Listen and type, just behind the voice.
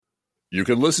You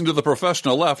can listen to The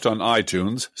Professional Left on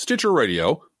iTunes, Stitcher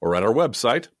Radio, or at our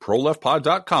website,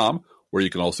 proleftpod.com, where you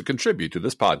can also contribute to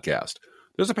this podcast.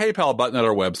 There's a PayPal button at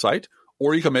our website,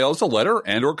 or you can mail us a letter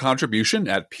and or contribution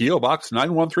at P.O. Box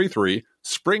 9133,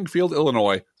 Springfield,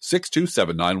 Illinois,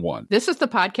 62791. This is the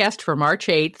podcast for March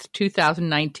 8th,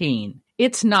 2019.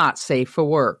 It's not safe for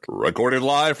work. Recorded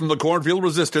live from the Cornfield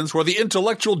Resistance, where the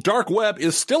intellectual dark web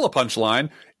is still a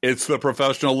punchline, it's The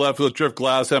Professional Left with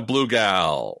Driftglass and Blue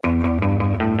Gal.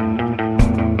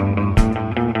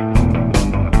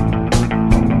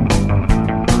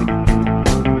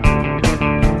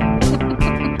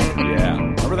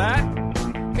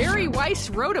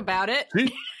 Wrote about it.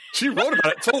 She wrote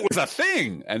about it, so it was a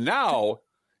thing. And now,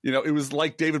 it was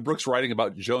like David Brooks writing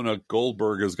about Jonah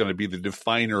Goldberg is going to be the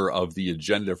definer of the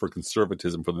agenda for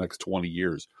conservatism for the next 20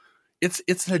 years.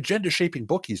 It's an agenda-shaping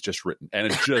book he's just written, and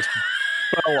it just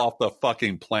fell off the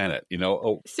fucking planet,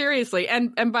 Oh. Seriously.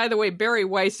 And by the way, Barry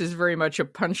Weiss is very much a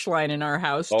punchline in our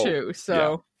house, too.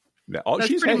 So that's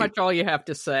pretty much all you have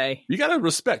to say. You got to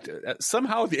respect it.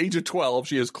 Somehow at the age of 12,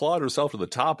 she has clawed herself to the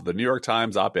top of the New York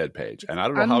Times op-ed page. And I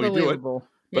don't know how you do it,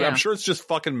 but I'm sure it's just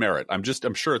fucking merit. I'm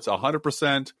sure it's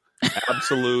 100%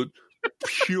 absolute,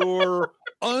 pure,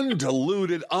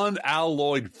 undiluted,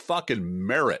 unalloyed fucking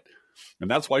merit.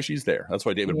 And that's why she's there. That's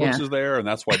why David Brooks is there. And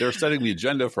that's why they're setting the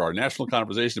agenda for our national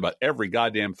conversation about every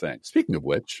goddamn thing. Speaking of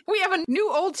which, we have a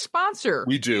new old sponsor.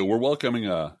 We do. We're welcoming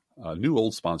a new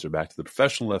old sponsor back to the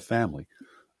Professional Left family.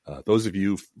 Those of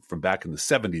you from back in the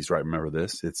 70s, right, remember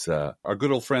this. It's our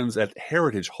good old friends at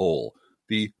Heritage Hole,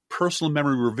 the personal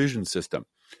memory revision system.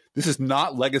 This is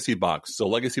not Legacy Box, so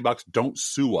Legacy Box don't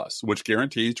sue us, which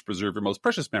guarantees to preserve your most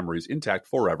precious memories intact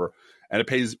forever, and it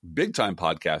pays big-time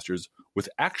podcasters with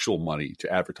actual money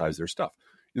to advertise their stuff.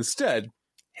 Instead,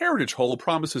 Heritage Hole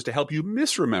promises to help you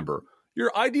misremember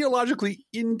your ideologically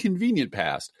inconvenient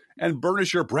past and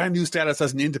burnish your brand new status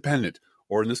as an independent,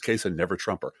 or in this case, a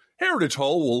never-Trumper. Heritage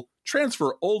Hole will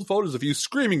transfer old photos of you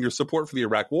screaming your support for the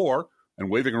Iraq War and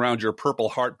waving around your Purple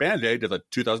Heart Band-Aid at the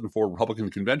 2004 Republican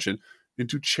Convention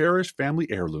into cherished family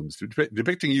heirlooms,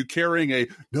 depicting you carrying a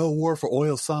 "No War for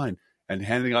Oil" sign and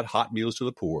handing out hot meals to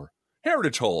the poor.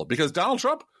 Heritage Hole, because Donald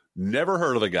Trump never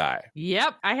heard of the guy.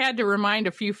 Yep, I had to remind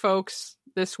a few folks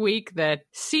this week that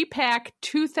CPAC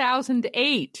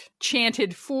 2008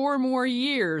 chanted 4 more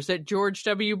years at George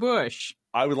W. Bush.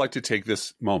 I would like to take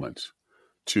this moment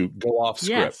to go off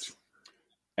script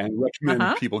and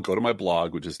recommend people go to my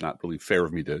blog, which is not really fair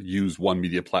of me to use one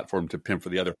media platform to pimp for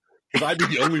the other, because I'd be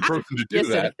the only person to do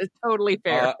that. It's totally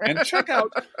fair. And check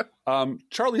out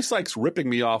Charlie Sykes ripping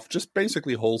me off just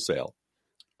basically wholesale.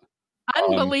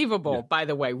 Unbelievable, by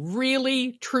the way.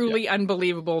 Really, truly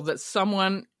unbelievable that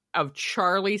someone of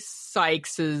Charlie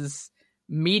Sykes's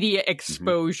media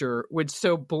exposure would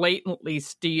so blatantly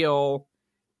steal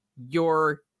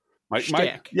your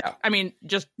shtick. I mean,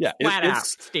 just flat out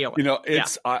steal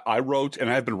it. I wrote, and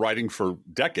I've been writing for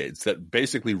decades, that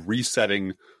basically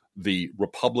resetting the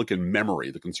Republican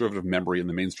memory, the conservative memory and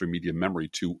the mainstream media memory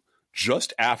to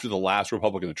just after the last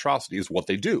Republican atrocity is what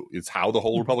they do. It's how the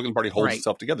whole Republican Party holds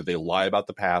itself together. They lie about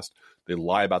the past. They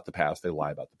lie about the past. They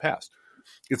lie about the past.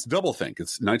 It's doublethink.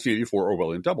 It's 1984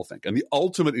 Orwellian doublethink. And the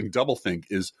ultimate in doublethink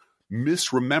is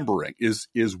misremembering,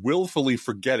 is willfully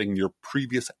forgetting your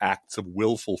previous acts of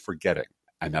willful forgetting.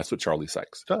 And that's what Charlie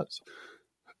Sykes does.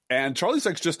 And Charlie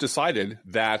Sykes just decided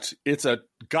that it's a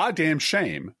goddamn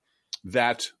shame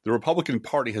that the Republican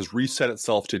Party has reset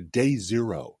itself to day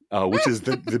zero, which is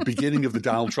the beginning of the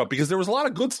Donald Trump, because there was a lot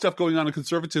of good stuff going on in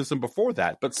conservatism before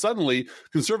that. But suddenly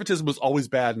conservatism was always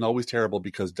bad and always terrible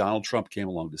because Donald Trump came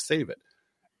along to save it.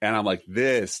 And I'm like, you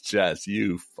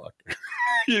fucker,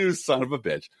 you son of a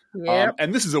bitch. Yep.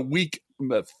 And this is a week,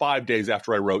 5 days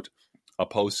after I wrote a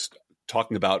post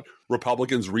talking about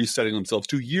Republicans resetting themselves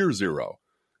to year zero.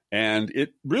 And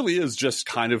it really is just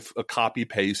kind of a copy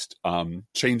paste,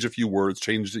 change a few words,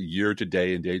 change the year to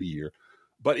day and day to year.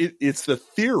 But it's the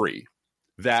theory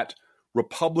that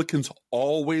Republicans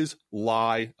always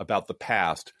lie about the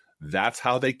past. That's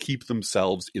how they keep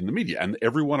themselves in the media. And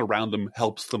everyone around them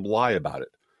helps them lie about it.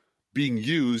 Being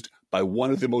used by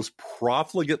one of the most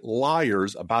profligate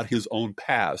liars about his own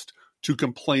past to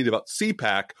complain about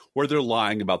CPAC, where they're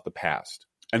lying about the past.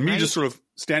 And me just sort of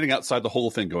standing outside the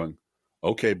whole thing going,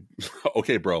 okay,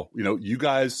 bro, you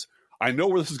guys, I know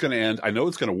where this is going to end. I know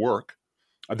it's going to work.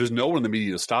 There's no one in the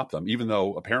media to stop them, even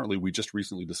though apparently we just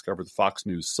recently discovered that Fox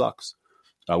News sucks,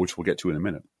 which we'll get to in a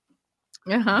minute.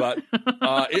 But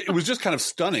it was just kind of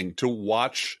stunning to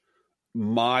watch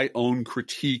my own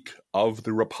critique of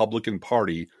the Republican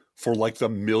Party for like the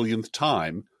millionth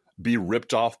time be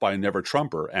ripped off by a never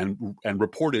Trumper and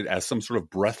reported as some sort of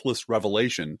breathless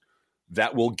revelation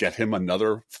that will get him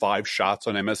another 5 shots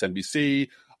on MSNBC,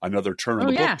 another turn on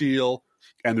the book deal.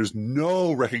 And there's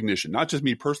no recognition, not just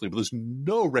me personally, but there's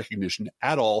no recognition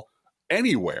at all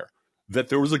anywhere that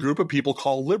there was a group of people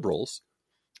called liberals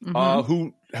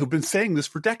who have been saying this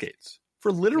for decades,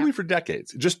 for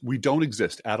decades. Just, we don't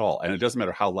exist at all. And it doesn't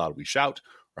matter how loud we shout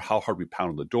or how hard we pound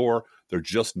on the door. They're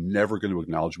just never going to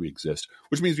acknowledge we exist,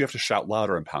 which means we have to shout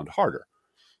louder and pound harder.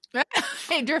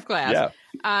 Hey, Driftglass.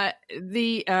 Yeah.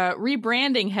 The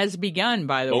rebranding has begun,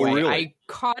 by the way. Really? I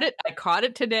caught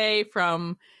it today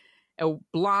from a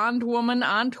blonde woman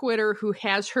on Twitter who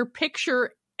has her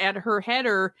picture at her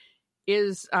header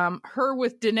is her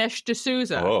with Dinesh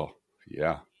D'Souza. Oh,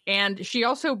 yeah. And she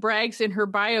also brags in her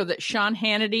bio that Sean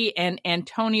Hannity and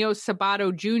Antonio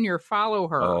Sabato Jr. follow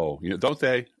her. Oh, don't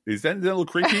they? Is that a little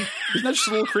creepy? Isn't that just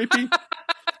a little creepy?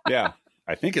 Yeah,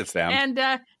 I think it's them.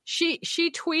 And she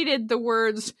tweeted the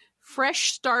words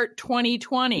 "Fresh Start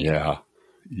 2020."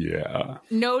 Yeah.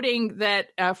 Noting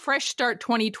that Fresh Start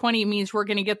 2020 means we're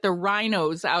going to get the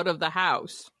rhinos out of the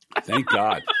house. Thank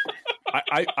God.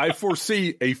 I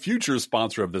foresee a future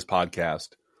sponsor of this podcast.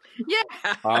 Yeah.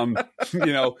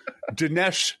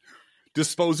 Dinesh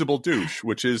Disposable Douche,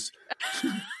 which is,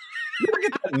 you ever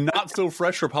get that not so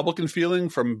fresh Republican feeling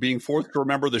from being forced to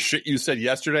remember the shit you said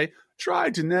yesterday?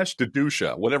 Try Dinesh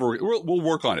Dusha, whatever. We'll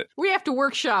work on it. We have to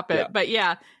workshop it. Yeah. But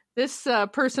yeah, this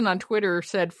person on Twitter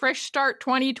said, "Fresh Start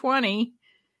 2020."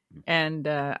 And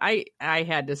I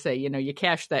had to say, you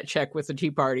cashed that check with the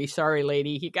Tea Party. Sorry,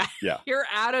 lady. You're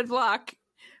out of luck.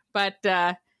 But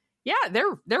they're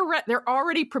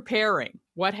already preparing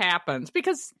what happens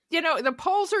because, the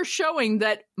polls are showing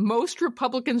that most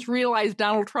Republicans realize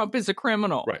Donald Trump is a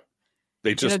criminal. Right.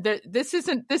 They just this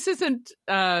isn't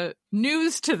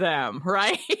news to them,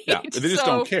 right? Yeah, they just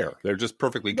don't care. They're just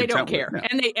perfectly content. They don't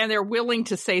care, and they're willing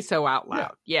to say so out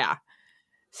loud. Yeah.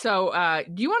 So,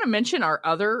 do you want to mention our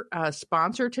other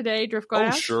sponsor today, Driftglass?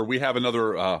 Oh, sure. We have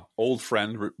another old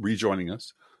friend rejoining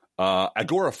us.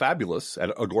 Agora Fabulous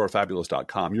at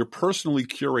agorafabulous.com, your personally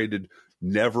curated,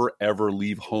 never ever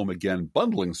leave home again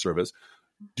bundling service.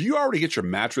 Do you already get your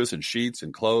mattress and sheets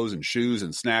and clothes and shoes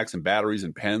and snacks and batteries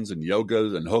and pens and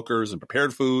yogas and hookers and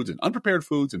prepared foods and unprepared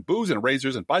foods and booze and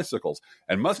razors and bicycles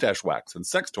and mustache wax and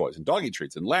sex toys and doggy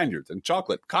treats and lanyards and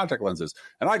chocolate, contact lenses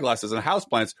and eyeglasses and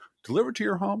houseplants delivered to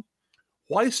your home?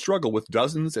 Why struggle with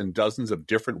dozens and dozens of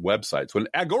different websites when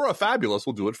Agora Fabulous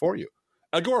will do it for you?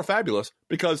 Agora Fabulous,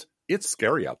 because it's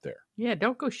scary out there. Yeah,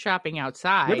 don't go shopping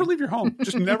outside. Never leave your home.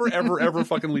 Just never, ever, ever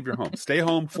fucking leave your home. Stay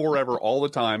home forever, all the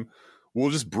time. We'll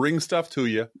just bring stuff to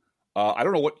you. I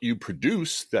don't know what you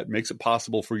produce that makes it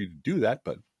possible for you to do that,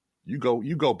 but you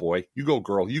go, boy. You go,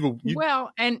 girl. You go. Well,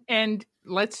 and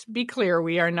let's be clear,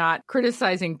 we are not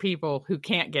criticizing people who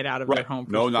can't get out of their home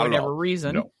for whatever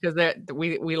reason, because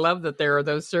we love that there are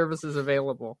those services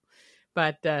available.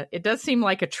 But it does seem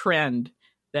like a trend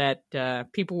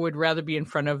that people would rather be in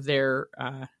front of their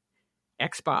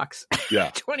Xbox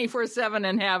 24/7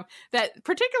 and have that,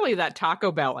 particularly that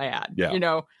Taco Bell ad.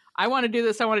 Yeah. I want to do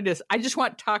this. I want to do this. I just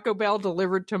want Taco Bell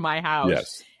delivered to my house.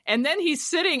 Yes. And then he's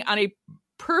sitting on a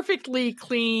perfectly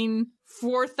clean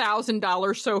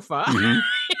 $4,000 sofa.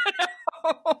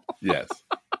 Mm-hmm. Yes.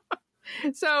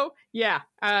 So,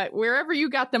 wherever you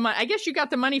got the money, I guess you got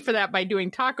the money for that by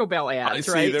doing Taco Bell ads,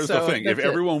 right? See, there's the thing. If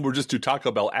everyone were just do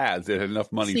Taco Bell ads, they had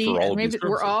enough money for all of these services.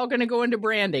 We're all going to go into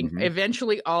branding. Mm-hmm.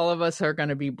 Eventually, all of us are going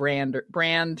to be brand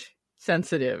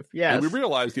sensitive. Yes. And we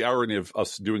realize the irony of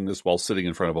us doing this while sitting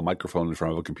in front of a microphone in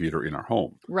front of a computer in our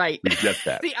home. Right. We get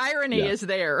that. The irony is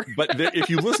there. But if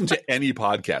you listen to any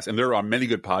podcast, and there are many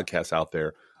good podcasts out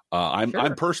there,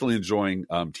 I'm personally enjoying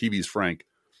TV's Frank.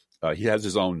 He has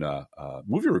his own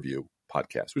movie review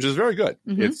podcast, which is very good.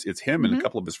 Mm-hmm. It's him and a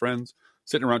couple of his friends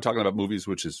sitting around talking about movies,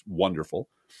 which is wonderful.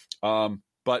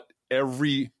 But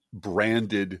every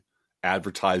branded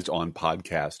advertised on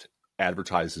podcast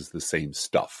advertises the same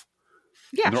stuff.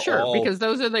 Yeah, sure. Because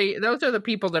those are the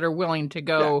people that are willing to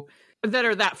go, that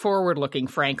are that forward looking,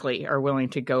 frankly, are willing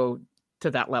to go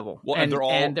to that level. Well,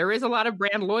 and there is a lot of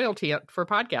brand loyalty for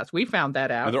podcasts. We found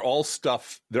that out. And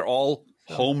they're all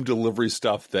home delivery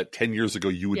stuff that 10 years ago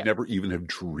you would never even have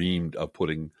dreamed of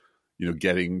putting,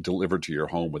 getting delivered to your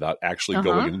home without actually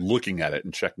going and looking at it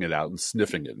and checking it out and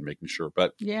sniffing it and making sure.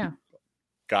 But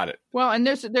got it. Well, and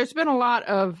there's been a lot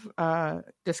of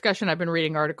discussion. I've been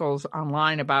reading articles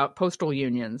online about postal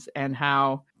unions and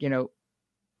how,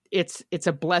 it's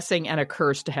a blessing and a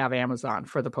curse to have Amazon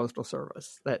for the postal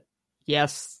service. That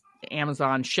yes,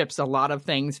 Amazon ships a lot of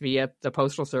things via the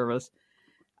postal service.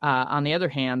 On the other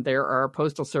hand, there are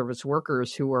Postal Service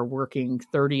workers who are working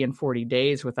 30 and 40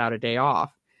 days without a day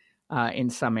off in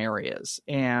some areas.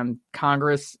 And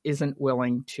Congress isn't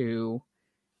willing to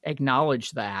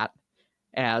acknowledge that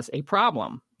as a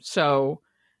problem. So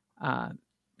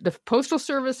the Postal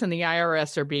Service and the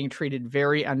IRS are being treated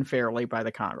very unfairly by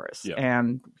the Congress. Yeah.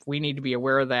 And we need to be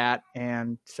aware of that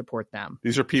and support them.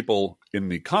 These are people in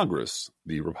the Congress,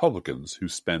 the Republicans, who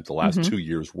spent the last 2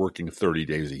 years working 30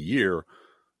 days a year,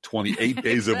 28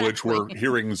 days of which were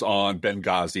hearings on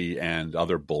Benghazi and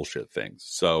other bullshit things.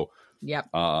 So,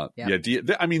 I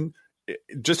mean,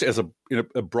 just as in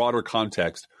a broader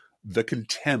context, the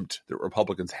contempt that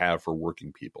Republicans have for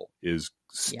working people is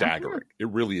staggering. It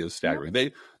really is staggering.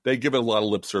 They give it a lot of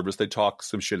lip service. They talk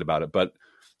some shit about it. But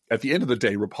at the end of the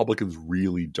day, Republicans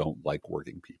really don't like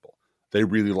working people. They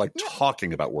really like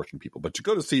talking about working people. But to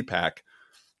go to CPAC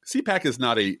is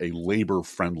not a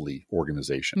labor-friendly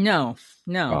organization. No.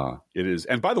 It is.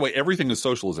 And by the way, everything is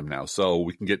socialism now, so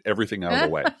we can get everything out of the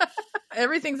way.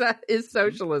 Everything is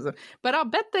socialism. But I'll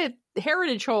bet the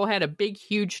Heritage Hall had a big,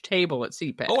 huge table at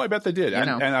CPAC. Oh, I bet they did.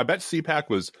 And I bet CPAC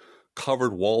was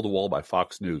covered wall to wall by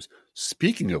Fox News.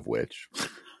 Speaking of which,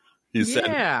 he said,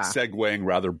 segueing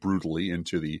rather brutally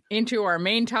into our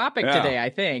main topic today, I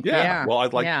think. Yeah. Well,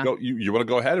 I'd like to go. You want to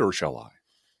go ahead, or shall I?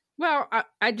 Well,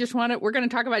 I just we're going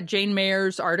to talk about Jane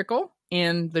Mayer's article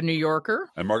in the New Yorker.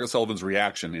 And Margaret Sullivan's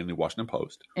reaction in the Washington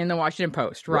Post. In the Washington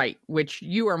Post, right, which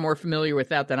you are more familiar with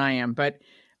that than I am. But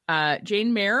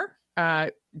Jane Mayer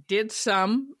did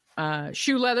some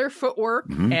shoe leather footwork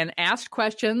and asked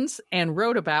questions and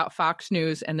wrote about Fox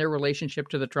News and their relationship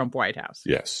to the Trump White House.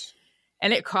 Yes.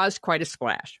 And it caused quite a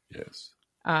splash. Yes.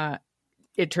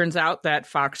 It turns out that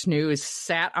Fox News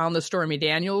sat on the Stormy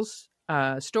Daniels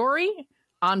story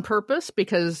on purpose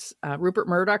because Rupert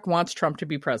Murdoch wants Trump to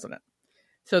be president.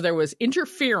 So there was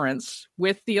interference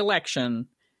with the election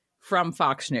from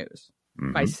Fox News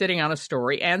by sitting on a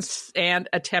story and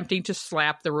attempting to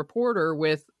slap the reporter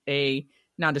with a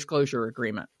non-disclosure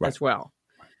agreement as well.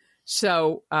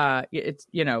 So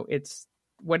it's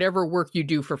whatever work you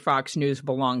do for Fox News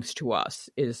belongs to us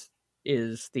is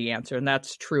the answer. And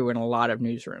that's true in a lot of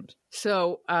newsrooms.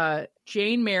 So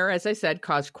Jane Mayer, as I said,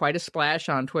 caused quite a splash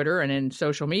on Twitter and in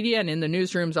social media and in the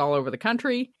newsrooms all over the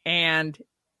country. And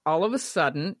all of a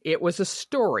sudden, it was a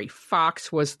story.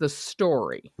 Fox was the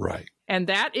story. Right. And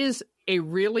that is a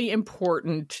really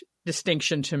important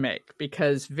distinction to make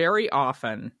because very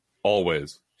often...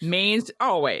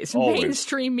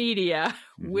 mainstream media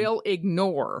will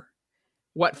ignore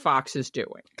what Fox is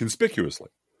doing. Conspicuously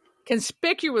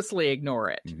ignore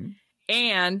it.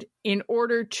 And in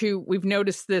order to, we've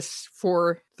noticed this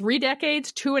for 3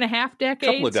 decades, 2.5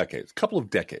 decades. Couple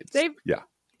of decades.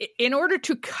 In order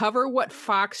to cover what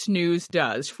Fox News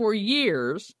does for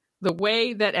years, the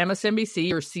way that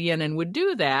MSNBC or CNN would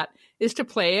do that is to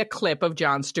play a clip of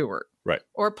Jon Stewart. Right.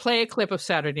 Or play a clip of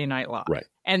Saturday Night Live. Right.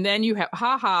 And then you have,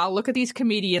 look at these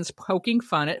comedians poking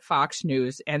fun at Fox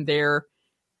News and their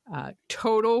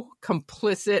total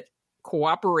complicit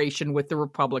cooperation with the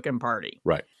Republican Party.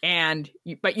 Right.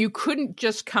 But you couldn't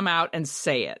just come out and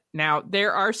say it. Now,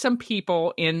 there are some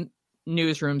people in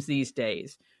newsrooms these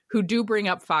days who do bring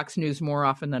up Fox News more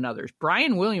often than others.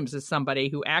 Brian Williams is somebody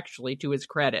who actually, to his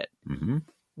credit,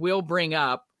 will bring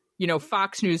up,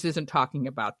 Fox News isn't talking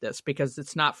about this because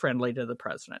it's not friendly to the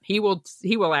president. He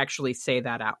will actually say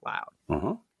that out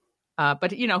loud.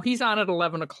 But, he's on at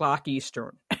 11 o'clock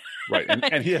Eastern. Right.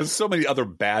 And he has so many other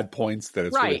bad points that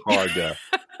it's really hard to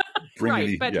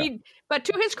bring But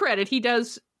to his credit, he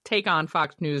does take on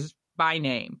Fox News by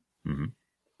name.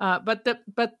 But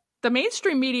the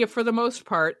mainstream media, for the most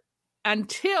part,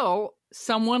 until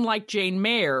someone like Jane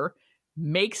Mayer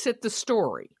makes it the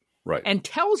story and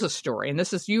tells a story. And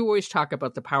you always talk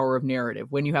about the power of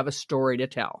narrative when you have a story to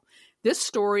tell. This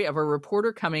story of a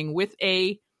reporter coming with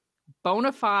a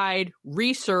bona fide,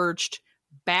 researched,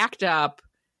 backed up,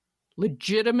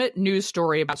 legitimate news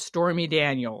story about Stormy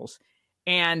Daniels,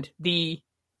 and the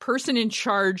person in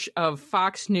charge of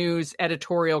Fox News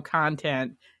editorial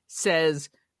content says,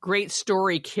 "Great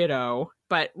story, kiddo,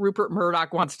 but Rupert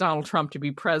Murdoch wants Donald Trump to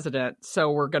be president,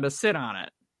 so we're going to sit on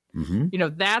it."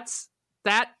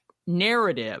 That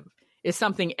narrative is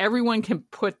something everyone can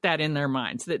put that in their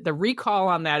minds. That the recall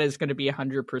on that is going to be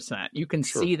 100%. You can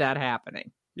see that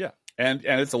happening. Yeah, and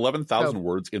it's 11,000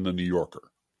 words in the New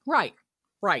Yorker. Right.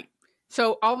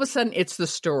 So all of a sudden, it's the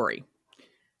story.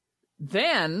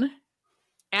 Then,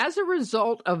 as a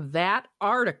result of that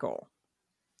article,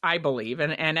 I believe,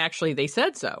 and actually they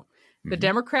said so, the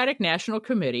Democratic National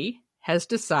Committee has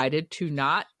decided to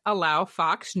not allow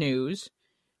Fox News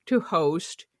to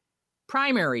host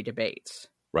primary debates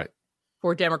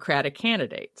for Democratic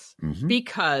candidates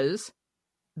because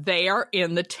they are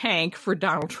in the tank for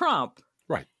Donald Trump.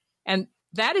 Right. And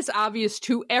that is obvious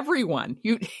to everyone.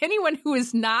 Anyone who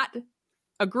is not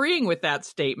agreeing with that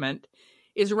statement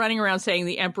is running around saying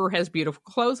the emperor has beautiful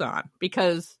clothes on,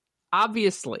 because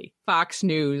obviously Fox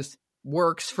News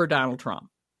works for Donald Trump.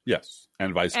 Yes,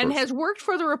 and vice versa. And has worked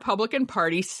for the Republican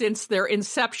Party since their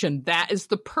inception. That is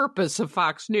the purpose of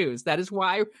Fox News. That is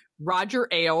why Roger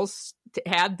Ailes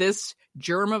had this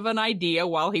germ of an idea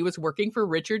while he was working for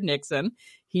Richard Nixon.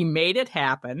 He made it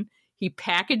happen. He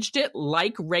packaged it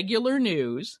like regular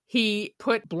news. He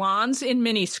put blondes in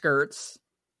miniskirts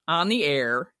on the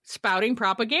air spouting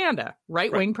propaganda,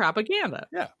 right-wing propaganda.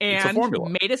 Yeah, and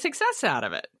made a success out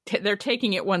of it. They're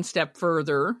taking it one step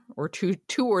further, or two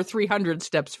or 300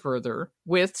 steps further,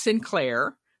 with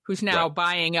Sinclair, who's now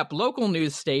buying up local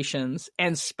news stations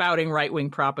and spouting right-wing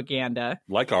propaganda.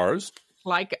 Like ours.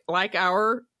 Like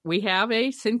we have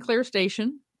a Sinclair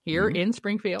station here in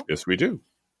Springfield. Yes, we do.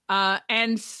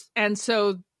 And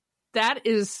so that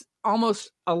is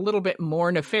almost a little bit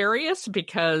more nefarious,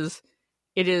 because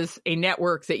it is a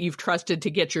network that you've trusted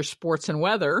to get your sports and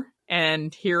weather,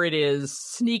 and here it is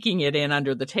sneaking it in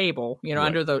under the table.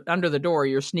 Under the door,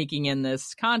 you're sneaking in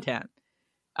this content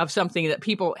of something that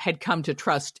people had come to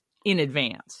trust in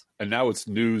advance. And now it's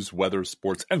news, weather,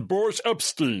 sports, and Boris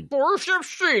Epstein. Boris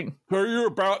Epstein. Tell you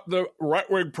about the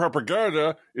right-wing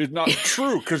propaganda is not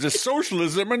true because it's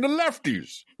socialism and the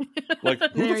lefties. Like,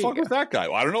 who the fuck was that guy?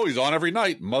 Well, I don't know. He's on every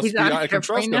night. I can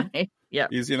trust him. Yeah,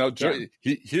 he's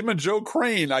him and Joe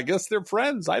Crane. I guess they're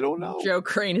friends. I don't know. Joe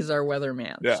Crane is our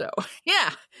weatherman. Yeah. So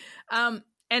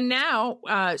and now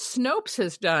Snopes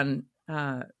has done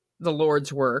the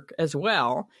Lord's work as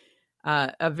well.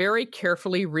 A very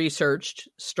carefully researched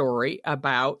story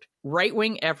about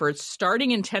right-wing efforts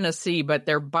starting in Tennessee, but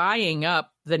they're buying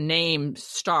up the name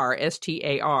Star,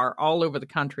 STAR, all over the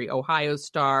country. Ohio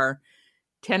Star,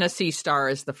 Tennessee Star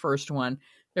is the first one.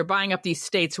 They're buying up these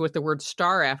states with the word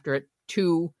star after it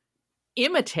to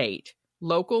imitate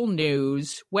local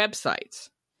news websites.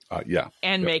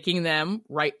 And making them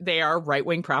they are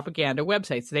right-wing propaganda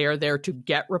websites. They are there to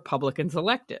get Republicans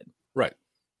elected. Right.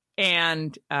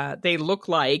 And they look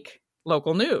like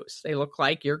local news. They look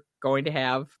like you're going to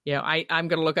have, I'm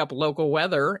going to look up local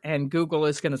weather, and Google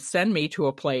is going to send me to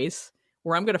a place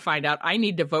where I'm going to find out I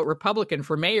need to vote Republican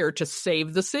for mayor to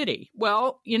save the city.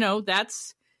 Well,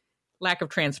 that's lack of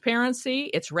transparency.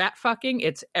 It's rat fucking.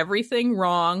 It's everything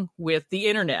wrong with the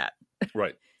internet.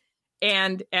 Right.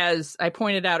 And as I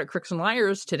pointed out at Crooks and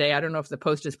Liars today, I don't know if the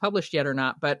post is published yet or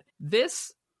not, but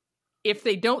if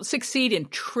they don't succeed in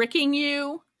tricking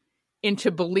you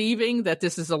into believing that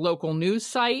this is a local news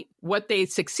site, what they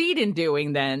succeed in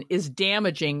doing then is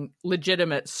damaging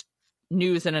legitimate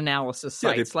news and analysis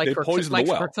sites like Crooks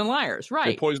and Liars. Right.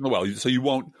 They poison the well. So you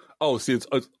won't, it's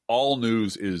all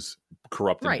news is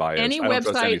corrupted by any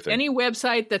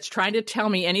website that's trying to tell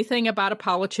me anything about a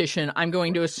politician, I'm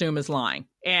going to assume is lying.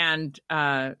 And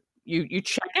you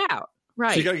check out.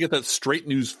 Right. So you got to get that Straight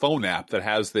News phone app that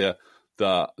has the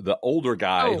older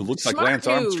guy who looks like Lance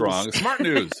Armstrong. Smart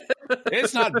News.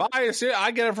 It's not biased.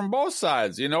 I get it from both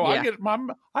sides. I get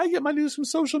my news from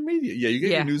social media. Yeah, you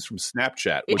get your news from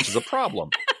Snapchat, which is a problem.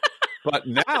 But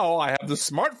now I have the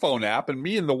smartphone app, and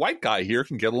me and the white guy here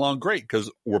can get along great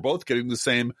because we're both getting the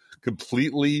same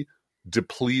completely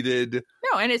depleted.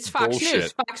 No, and it's Fox bullshit.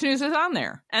 News. Fox News is on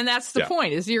there, and that's the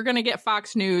point: is you're going to get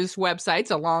Fox News websites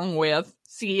along with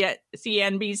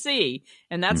CNBC,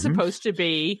 and that's supposed to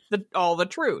be all the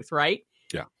truth, right?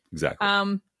 Yeah, exactly.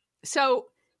 So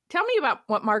tell me about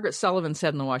what Margaret Sullivan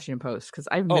said in the Washington Post, because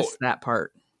I've missed that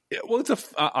part. Yeah, well,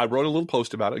 I wrote a little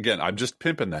post about it. Again, I'm just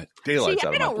pimping that daylights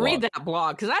out of my blog. I don't read that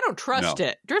blog because I don't trust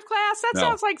it. Drift Glass, that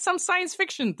sounds like some science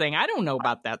fiction thing. I don't know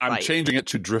about that. I'm changing it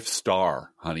to Drift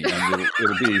Star, honey, and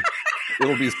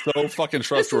it'll be so fucking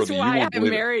trustworthy. This is why I'm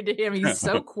married to him. He's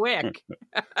so quick.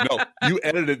 No, you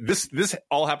edited this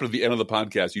all happened at the end of the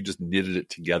podcast. You just knitted it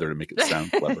together to make it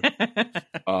sound clever.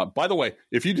 By the way,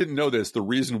 if you didn't know this, the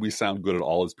reason we sound good at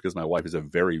all is because my wife is a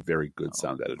very, very good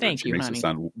sound editor. Thank you, She makes it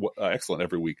sound excellent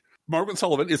every week. Margaret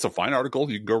Sullivan, it's a fine article.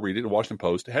 You can go read it in the Washington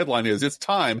Post. The headline is, "It's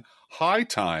high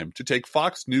time to take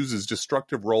Fox News'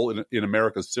 destructive role in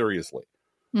America seriously."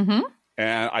 Mm-hmm.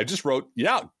 And I just wrote,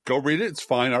 go read it. It's a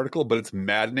fine article, but it's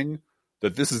maddening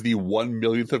that this is the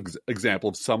 1,000,000th example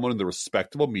of someone in the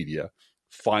respectable media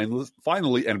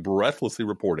finally and breathlessly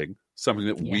reporting something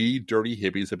that we dirty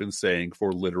hippies have been saying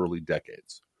for literally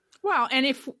decades. Well, and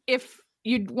if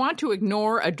you'd want to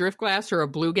ignore a Drift Glass or a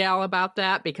Blue Gal about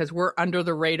that because we're under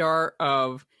the radar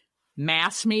of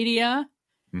mass media,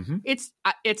 it's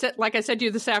like I said to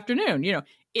you this afternoon,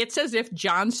 it's as if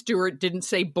Jon Stewart didn't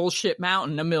say Bullshit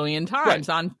Mountain a million times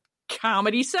on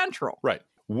Comedy Central. Right.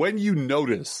 When you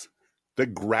notice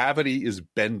that gravity is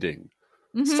bending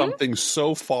something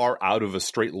so far out of a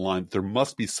straight line, there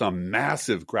must be some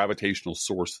massive gravitational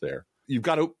source there. You've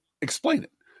got to explain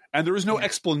it. And there is no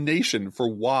explanation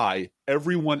for why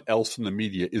everyone else in the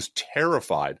media is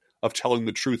terrified of telling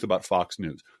the truth about Fox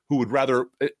News, who would rather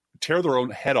tear their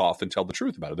own head off and tell the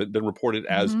truth about it than report it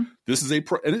as this is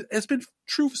and it's been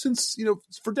true since,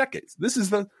 for decades. This is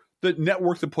the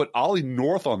network that put Ollie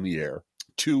North on the air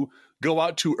to go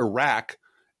out to Iraq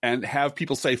and have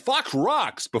people say Fox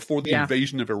rocks before the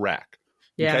invasion of Iraq.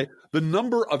 Yeah. Okay? The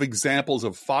number of examples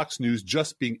of Fox News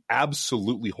just being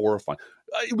absolutely horrifying.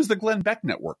 It was the Glenn Beck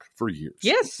network for years.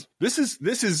 Yes. This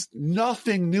is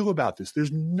nothing new about this.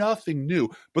 There's nothing new.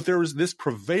 But there is this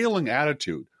prevailing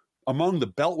attitude among the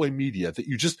Beltway media that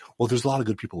there's a lot of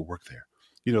good people who work there.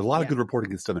 A lot of good reporting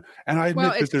gets done. And I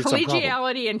admit that there's some problem.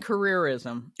 Collegiality and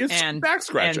careerism. It's back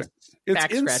scratching.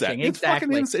 It's insect. It's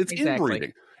fucking insect. It's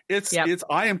inbreeding.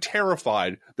 I am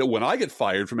terrified that when I get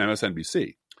fired from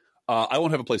MSNBC, I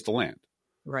won't have a place to land.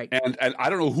 Right. And I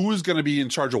don't know who's going to be in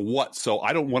charge of what, so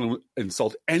I don't want to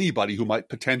insult anybody who might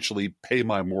potentially pay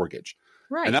my mortgage.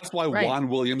 Right. And that's why Juan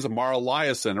Williams and Mara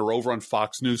Liasson are over on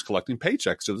Fox News collecting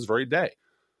paychecks to this very day.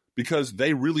 Because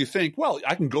they really think, well,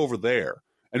 I can go over there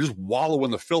and just wallow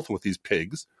in the filth with these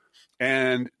pigs,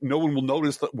 and no one will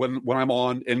notice that when I'm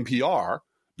on NPR,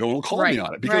 no one will call me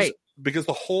on it. Because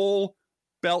the whole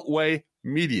Beltway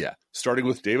media, starting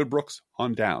with David Brooks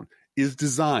on down, is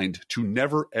designed to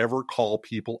never, ever call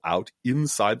people out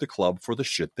inside the club for the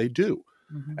shit they do.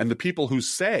 And the people who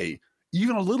say,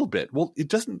 even a little bit, well,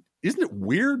 isn't it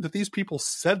weird that these people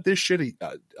said this shit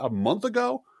a month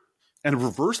ago and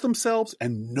reversed themselves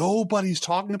and nobody's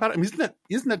talking about it? I mean,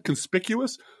 isn't that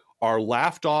conspicuous? Are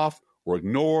laughed off or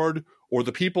ignored, or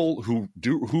the people who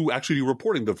actually do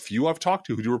reporting, the few I've talked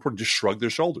to who do reporting, just shrug their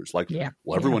shoulders. Like,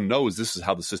 everyone knows this is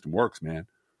how the system works, man.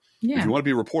 Yeah. If you want to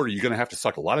be a reporter, you're going to have to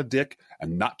suck a lot of dick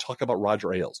and not talk about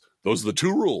Roger Ailes. Those are the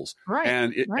two rules. Right.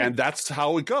 And that's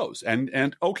how it goes.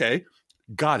 And okay,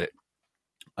 got it.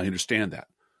 I understand that.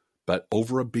 But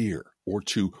over a beer or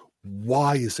two,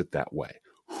 why is it that way?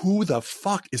 Who the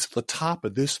fuck is at the top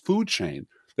of this food chain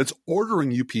that's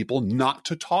ordering you people not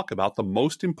to talk about the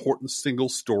most important single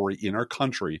story in our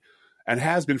country and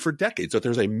has been for decades? That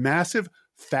there's a massive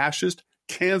fascist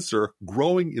cancer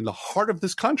growing in the heart of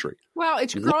this country. Well,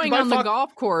 it's growing on the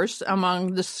golf course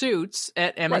among the suits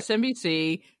at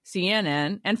MSNBC,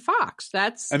 CNN, and Fox.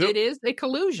 It is a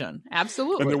collusion.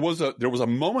 Absolutely. And there was a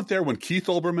moment there when Keith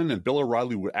Olbermann and Bill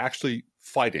O'Reilly were actually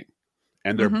fighting,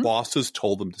 and their bosses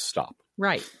told them to stop.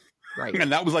 Right.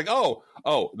 And that was like,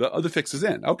 the fix is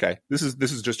in. Okay, this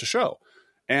is just a show.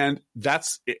 And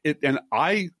that's it. And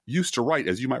I used to write,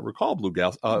 as you might recall, Blue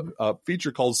Gal, a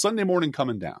feature called Sunday Morning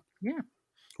Coming Down. Yeah.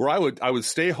 Where I would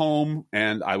stay home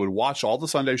and I would watch all the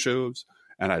Sunday shows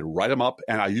and I'd write them up.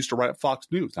 And I used to write at Fox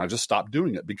News. And I just stopped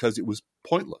doing it because it was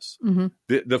pointless.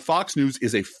 The Fox News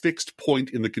is a fixed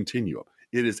point in the continuum.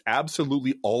 It is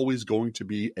absolutely always going to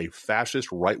be a fascist,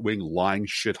 right-wing, lying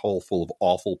shithole full of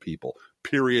awful people,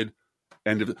 period.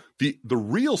 And the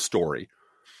real story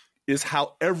is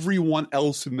how everyone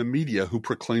else in the media who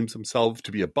proclaims themselves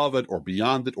to be above it or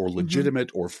beyond it or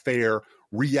legitimate or fair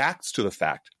reacts to the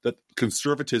fact that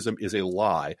conservatism is a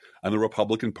lie and the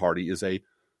Republican Party is a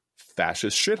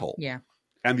fascist shithole. Yeah.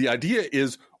 And the idea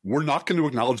is we're not going to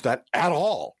acknowledge that at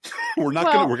all. We're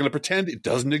going to pretend it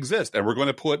doesn't exist. And we're going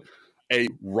to put a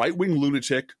right-wing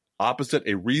lunatic opposite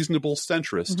a reasonable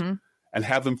centrist and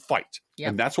have them fight. Yep.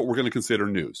 And that's what we're going to consider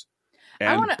news.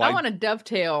 And I want to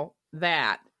dovetail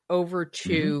that over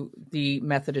to the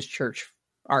Methodist Church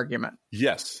argument.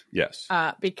 Yes.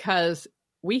 Because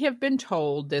we have been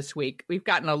told this week, we've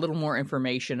gotten a little more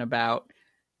information about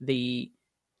the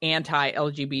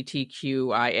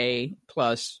anti-LGBTQIA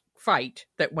plus fight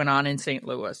that went on in St.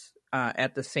 Louis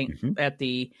at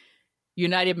the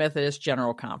United Methodist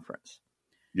General Conference.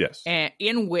 Yes. And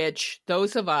in which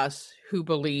those of us who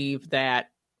believe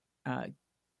that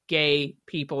gay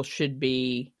people should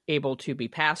be able to be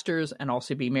pastors and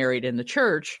also be married in the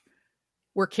church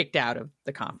were kicked out of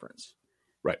the conference.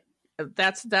 Right.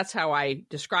 That's how I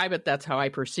describe it. That's how I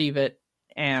perceive it.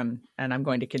 And I'm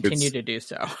going to continue to do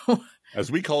so. As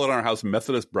we call it in our house,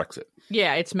 Methodist Brexit.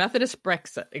 Yeah, it's Methodist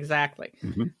Brexit. Exactly.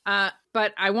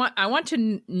 But I want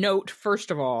to note,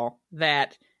 first of all,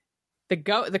 that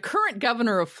the current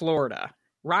governor of Florida,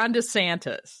 Ron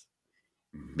DeSantis,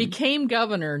 became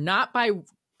governor not by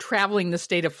traveling the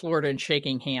state of Florida and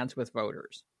shaking hands with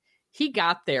voters. He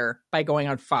got there by going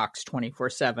on Fox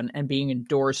 24/7 and being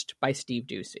endorsed by Steve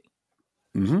Doocy.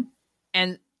 Mm-hmm.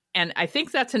 And I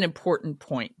think that's an important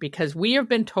point, because we have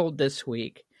been told this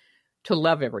week to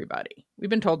love everybody. We've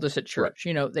been told this at church,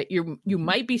 Right. That you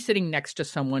might be sitting next to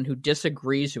someone who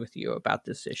disagrees with you about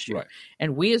this issue. Right.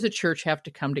 And we as a church have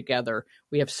to come together.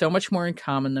 We have so much more in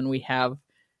common than we have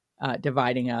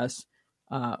dividing us.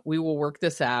 We will work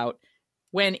this out.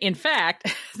 When in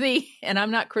fact, and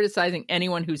I'm not criticizing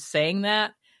anyone who's saying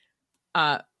that,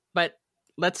 but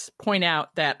let's point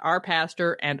out that our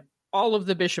pastor and all of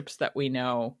the bishops that we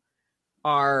know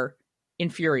are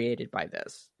infuriated by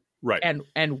this. Right.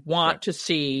 And want to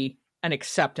see an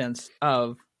acceptance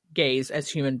of gays as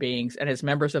human beings and as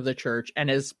members of the church and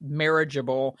as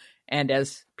marriageable and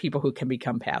as people who can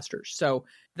become pastors. So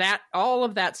that, all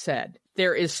of that said,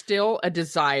 there is still a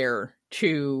desire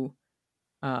to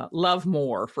love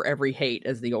more for every hate,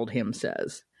 as the old hymn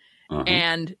says. Uh-huh.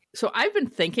 And so I've been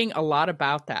thinking a lot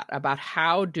about that, about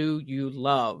how do you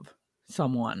love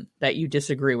someone that you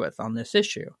disagree with on this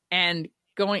issue? And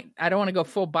I don't want to go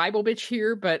full Bible bitch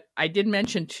here, but I did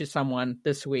mention to someone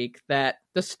this week that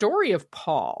the story of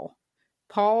Paul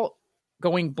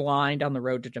going blind on the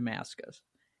road to Damascus,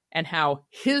 and how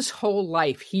his whole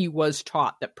life he was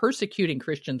taught that persecuting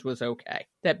Christians was okay,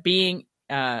 that being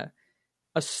a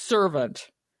servant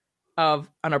of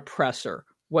an oppressor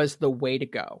was the way to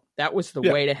go. That was the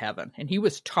way to heaven. And he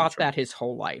was taught that his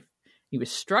whole life. He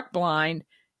was struck blind,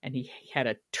 and he had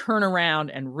to turn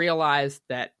around and realize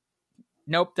that,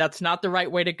 nope, that's not the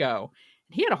right way to go.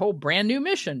 And he had a whole brand new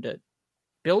mission to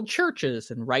build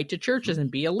churches and write to churches and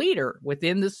be a leader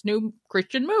within this new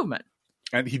Christian movement.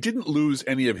 And he didn't lose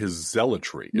any of his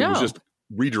zealotry. It No. was just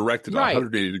redirected Right.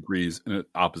 180 degrees in an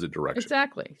opposite direction.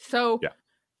 Exactly. So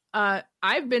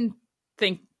I've been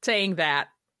saying that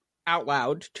out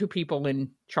loud to people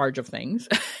in charge of things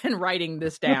and writing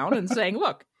this down and saying,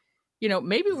 look,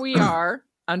 maybe we are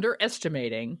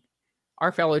underestimating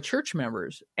our fellow church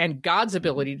members and God's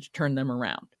ability to turn them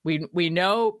around. We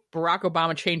know Barack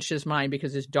Obama changed his mind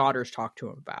because his daughters talked to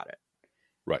him about it.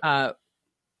 Right.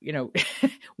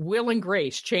 Will and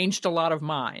Grace changed a lot of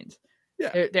minds.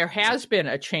 Yeah. There has been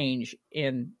a change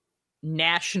in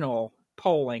national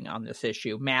polling on this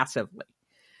issue massively.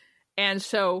 And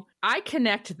so I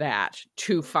connect that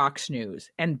to Fox News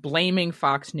and blaming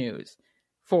Fox News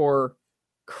for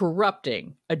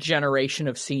corrupting a generation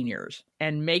of seniors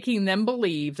and making them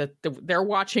believe that they're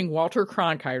watching Walter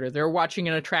Cronkite, they're watching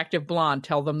an attractive blonde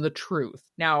tell them the truth.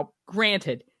 Now,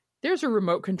 granted, there's a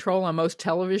remote control on most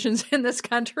televisions in this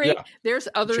country. Yeah. There's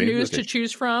other news to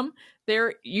choose from.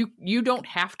 You don't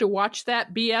have to watch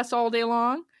that BS all day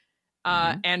long.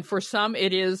 And for some,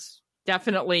 it is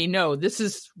definitely, no, this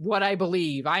is what I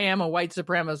believe. I am a white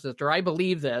supremacist, or I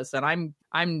believe this, and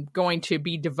I'm going to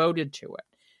be devoted to it.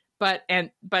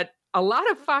 But a lot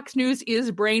of Fox News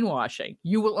is brainwashing.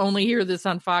 You will only hear this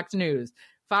on Fox News.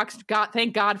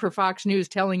 Thank God for Fox News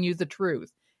telling you the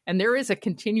truth. And there is a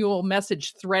continual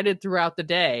message threaded throughout the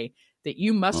day that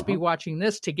you must be watching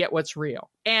this to get what's real.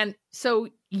 And so,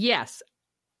 yes,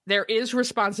 there is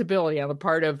responsibility on the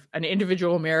part of an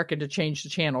individual American to change the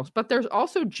channels. But there's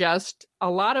also just a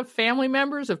lot of family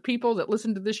members of people that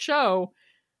listen to this show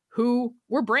who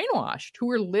were brainwashed, who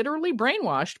were literally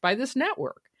brainwashed by this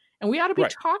network. And we ought to be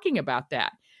talking about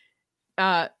that.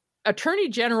 Attorney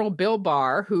General Bill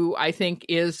Barr, who I think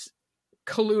is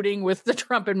colluding with the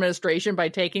Trump administration by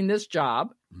taking this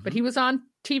job, but he was on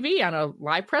TV on a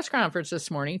live press conference this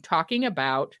morning talking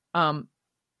about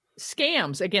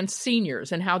scams against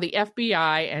seniors and how the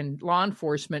FBI and law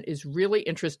enforcement is really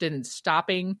interested in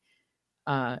stopping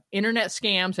internet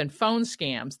scams and phone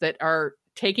scams that are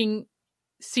taking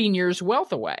seniors'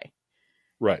 wealth away.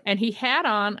 Right. And he had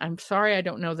on, I'm sorry, I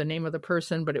don't know the name of the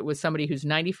person, but it was somebody who's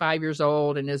 95 years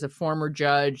old and is a former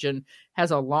judge and has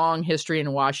a long history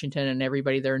in Washington, and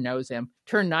everybody there knows him.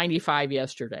 Turned 95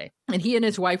 yesterday. And he and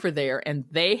his wife are there, and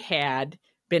they had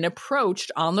been approached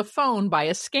on the phone by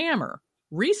a scammer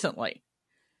recently.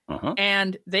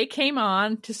 And they came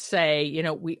on to say,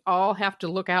 we all have to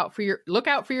look out for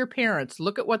your parents.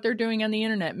 Look at what they're doing on the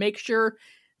internet. Make sure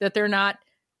that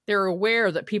they're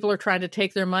aware that people are trying to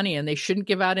take their money and they shouldn't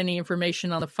give out any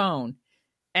information on the phone,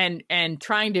 and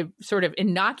trying to sort of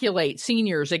inoculate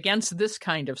seniors against this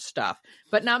kind of stuff,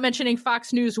 but not mentioning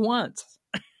Fox News once.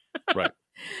 Right.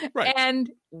 And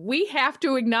we have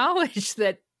to acknowledge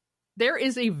that there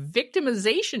is a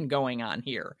victimization going on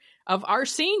here of our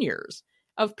seniors,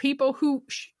 of people who,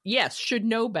 yes, should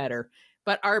know better,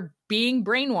 but are being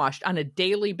brainwashed on a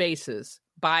daily basis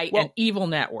by an evil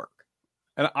network.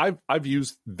 And I've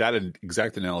used that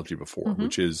exact analogy before,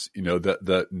 which is,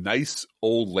 the nice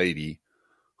old lady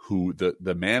who the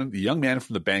young man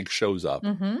from the bank shows up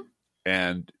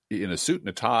and in a suit and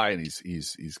a tie, and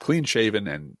he's clean shaven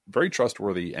and very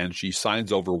trustworthy, and she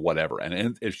signs over whatever.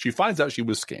 And if she finds out she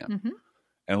was scammed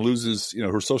and loses,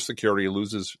 her Social Security,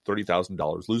 loses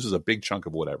 $30,000, loses a big chunk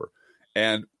of whatever,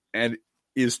 and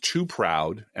is too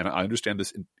proud, and I understand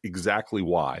this exactly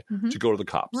why, to go to the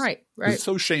cops. Right. It's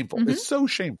so shameful. It's so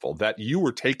shameful that you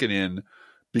were taken in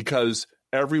because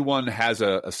everyone has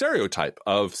a stereotype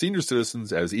of senior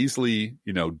citizens as easily,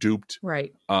 duped.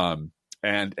 Right.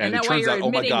 And it turns way you're out, oh my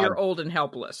admitting God, you're old and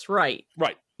helpless. Right.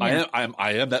 right. Yeah.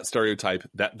 I am that stereotype.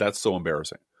 That's so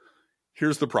embarrassing.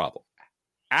 Here's the problem.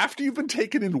 After you've been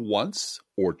taken in once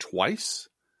or twice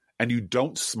and you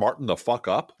don't smarten the fuck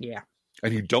up. Yeah.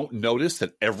 And you don't notice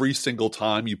that every single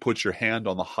time you put your hand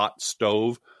on the hot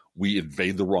stove, we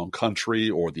invade the wrong country,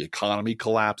 or the economy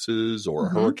collapses, or a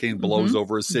hurricane blows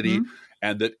over a city,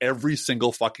 and that every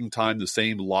single fucking time the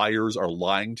same liars are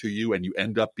lying to you, and you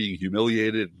end up being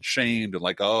humiliated and shamed and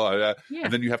like, and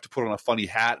then you have to put on a funny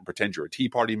hat and pretend you're a Tea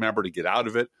Party member to get out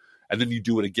of it. And then you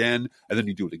do it again, and then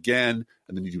you do it again,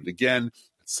 and then you do it again.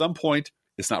 At some point,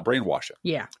 it's not brainwashing.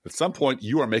 Yeah. At some point,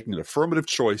 you are making an affirmative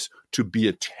choice to be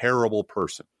a terrible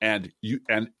person. And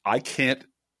I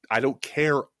don't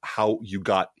care how you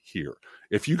got here.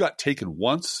 If you got taken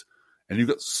once and you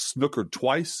got snookered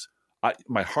twice,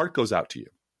 my heart goes out to you.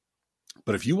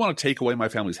 But if you want to take away my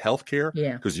family's health care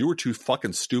because you were too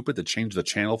fucking stupid to change the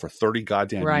channel for 30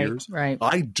 goddamn years,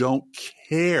 I don't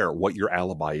care what your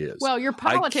alibi is. Well, your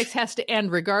politics has to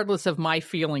end regardless of my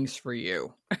feelings for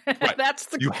you. Right. That's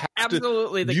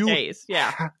absolutely the case.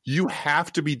 Yeah. You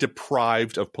have to be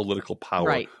deprived of political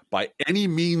power by any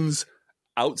means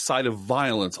outside of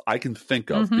violence I can think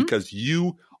of, because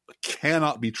you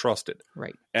cannot be trusted.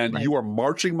 Right. And you are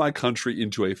marching my country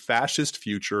into a fascist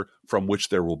future from which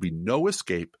there will be no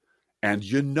escape, and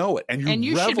you know it. And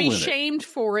you should be shamed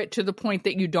for it to the point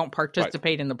that you don't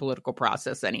participate in the political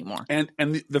process anymore. And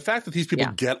the fact that these people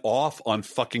get off on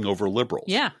fucking over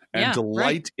liberals and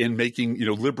delight in making,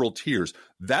 liberal tears,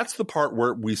 that's the part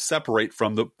where we separate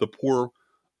from the poor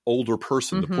older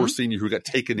person, the poor senior who got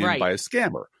taken in by a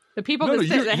scammer. The people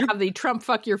that have the Trump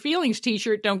fuck your feelings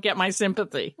t-shirt don't get my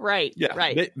sympathy. Right. Yeah.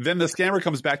 Right. Then the scammer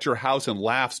comes back to your house and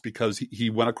laughs because he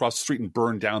went across the street and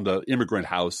burned down the immigrant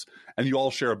house, and you all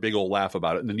share a big old laugh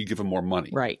about it, and then you give him more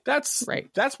money. Right. That's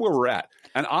where we're at.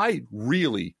 And I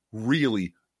really,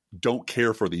 really don't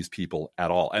care for these people at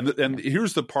all. And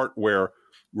here's the part where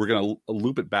we're going to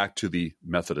loop it back to the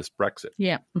Methodist Brexit.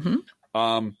 Yeah.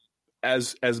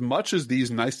 As much as these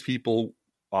nice people,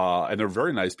 and they're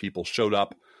very nice people, showed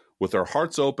up with their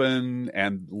hearts open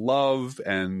and love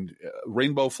and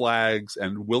rainbow flags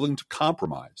and willing to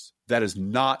compromise, that is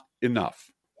not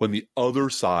enough when the other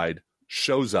side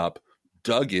shows up,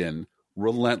 dug in,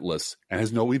 relentless, and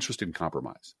has no interest in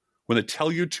compromise. When they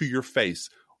tell you to your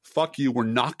face, fuck you, we're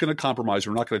not going to compromise,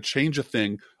 we're not going to change a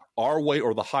thing, our way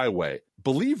or the highway,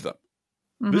 believe them.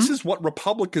 This is what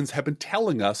Republicans have been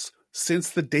telling us since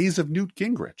the days of Newt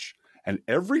Gingrich. And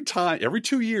every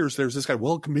 2 years, there's this guy,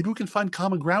 well, maybe we can find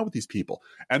common ground with these people.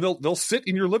 And they'll sit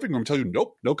in your living room and tell you,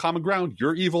 nope, no common ground.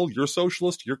 You're evil. You're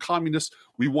socialist. You're communist.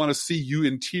 We want to see you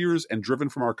in tears and driven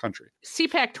from our country.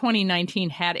 CPAC 2019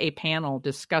 had a panel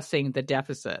discussing the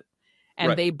deficit.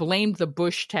 And they blamed the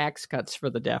Bush tax cuts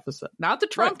for the deficit, not the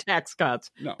Trump tax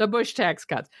cuts, the Bush tax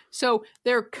cuts. So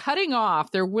they're cutting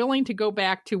off. They're willing to go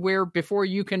back to where before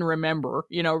you can remember,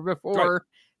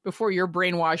 before your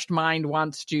brainwashed mind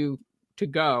wants to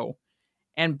go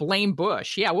and blame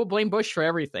Bush. Yeah, we'll blame Bush for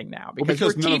everything now because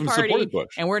we're none Tea of them Party supported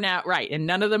Bush. And we're now and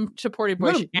none of them supported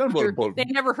Bush. They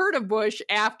never heard of Bush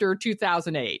after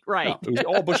 2008. Right. No, it was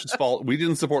all Bush's fault. We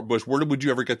didn't support Bush. Where would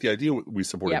you ever get the idea we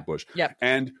supported Bush? Yep.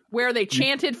 And where they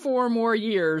chanted 4 more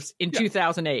years in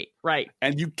 2008. Right.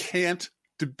 And you can't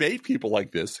debate people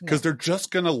like this because they're just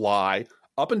going to lie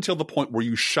up until the point where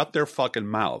you shut their fucking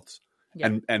mouths.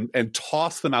 And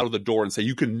toss them out of the door and say,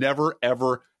 you can never,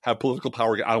 ever have political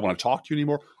power again. I don't want to talk to you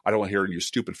anymore. I don't want to hear your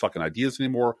stupid fucking ideas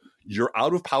anymore. You're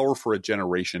out of power for a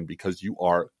generation because you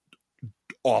are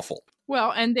awful.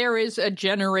 Well, and there is a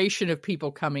generation of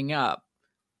people coming up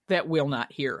that will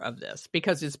not hear of this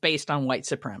because it's based on white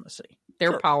supremacy.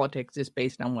 Their politics is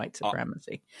based on white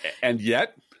supremacy. And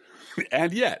yet,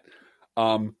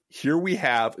 here we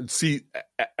have, see,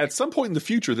 at some point in the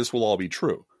future, this will all be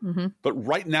true. But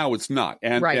right now it's not.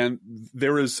 And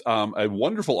there is a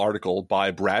wonderful article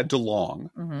by Brad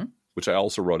DeLong, which I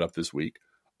also wrote up this week,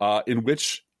 in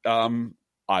which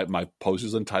my post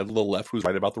is entitled "The Left Was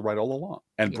Right About the Right All Along."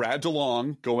 And Brad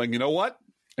DeLong going, you know what?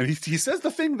 And he says the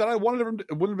thing that I wanted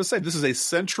him to say. This is a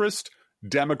centrist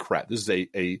Democrat. This is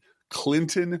a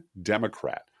Clinton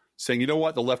Democrat saying, you know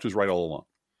what? The left was right all along.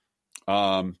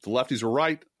 The lefties were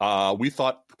right. We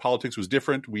thought politics was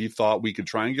different. We thought we could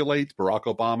triangulate Barack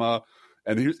Obama.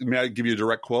 And may I give you a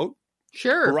direct quote?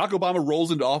 Sure. Barack Obama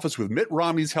rolls into office with Mitt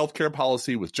Romney's healthcare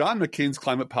policy, with John McCain's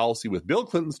climate policy, with Bill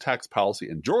Clinton's tax policy,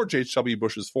 and George H.W.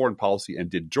 Bush's foreign policy. And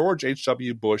did George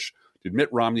H.W. Bush, did Mitt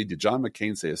Romney, did John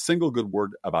McCain say a single good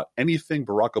word about anything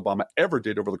Barack Obama ever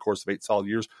did over the course of 8 solid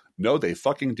years? No, they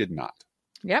fucking did not.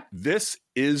 Yep. This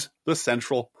is the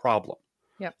central problem.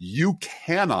 Yep. You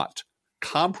cannot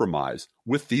compromise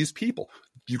with these people.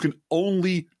 You can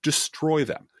only destroy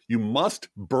them. You must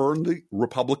burn the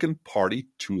Republican Party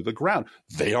to the ground.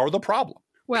 They are the problem.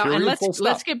 Well, Period, and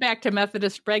let's get back to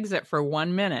Methodist Brexit for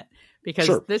 1 minute, because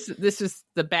Sure. this is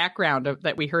the background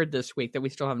that we heard this week that we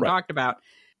still haven't talked about.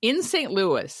 In St.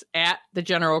 Louis at the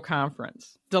General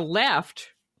Conference, the left,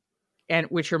 and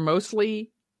which are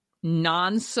mostly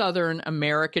non-Southern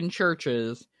American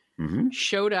churches,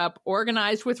 showed up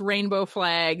organized with rainbow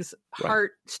flags,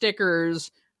 heart stickers,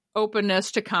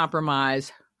 openness to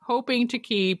compromise, hoping to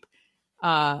keep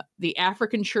the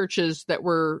African churches that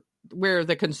were where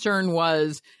the concern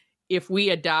was, if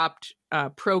we adopt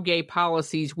pro-gay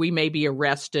policies, we may be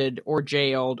arrested or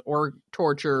jailed or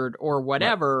tortured or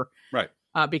whatever, Right.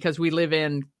 Because we live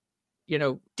in,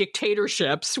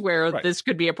 dictatorships where this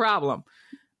could be a problem.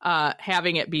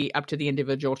 Having it be up to the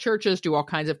individual churches, do all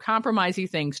kinds of compromising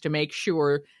things to make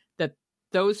sure that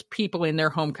those people in their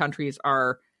home countries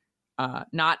are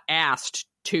not asked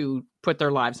to put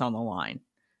their lives on the line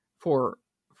for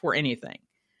anything.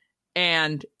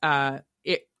 And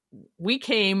we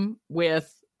came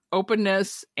with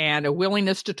openness and a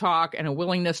willingness to talk and a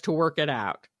willingness to work it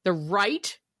out. The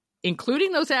right,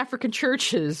 including those African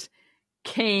churches,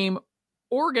 came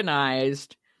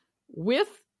organized with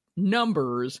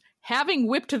numbers, having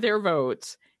whipped their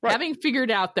votes, having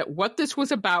figured out that what this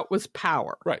was about was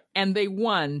power. Right. And they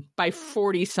won by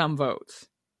 40-some votes.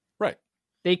 Right.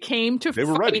 They came to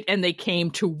fight and they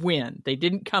came to win. They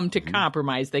didn't come to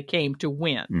compromise. They came to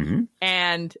win.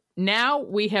 And now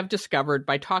we have discovered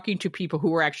by talking to people who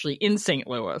were actually in St.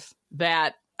 Louis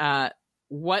that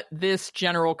what this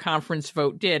General Conference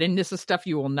vote did, and this is stuff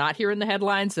you will not hear in the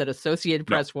headlines that Associated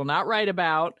Press will not write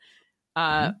about,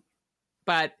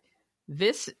 but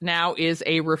this now is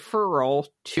a referral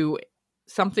to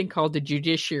something called the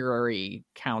Judiciary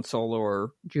Council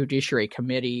or Judiciary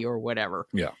Committee or whatever.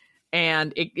 Yeah.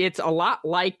 And it's a lot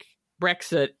like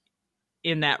Brexit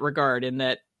in that regard, in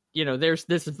that, there's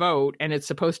this vote and it's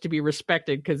supposed to be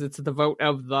respected because it's the vote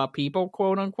of the people,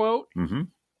 quote unquote.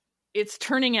 It's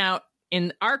turning out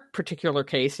in our particular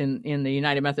case, in the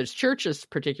United Methodist Church's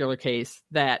particular case,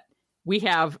 that we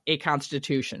have a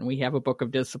constitution, we have a book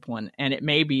of discipline, and it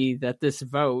may be that this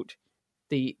vote,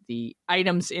 the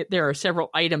items, there are several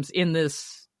items in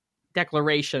this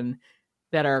declaration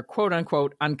that are quote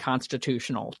unquote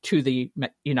unconstitutional to the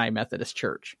United Methodist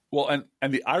Church. Well,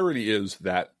 and the irony is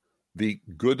that the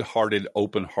good-hearted,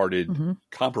 open-hearted,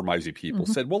 compromising people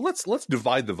said, "Well, let's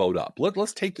divide the vote up.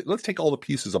 Let's take all the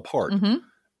pieces apart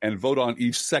and vote on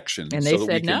each section." And they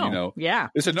said no.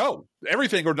 They said no.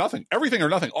 Everything or nothing. Everything or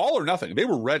nothing. All or nothing. They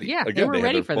were ready. Yeah, Again, they were ready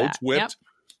had their for votes that. whipped.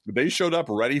 They showed up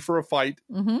ready for a fight,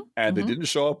 and they didn't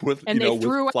show up with they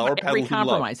threw with flower out every petals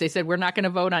compromise. They said we're not going to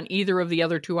vote on either of the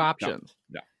other two options.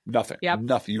 No, nothing.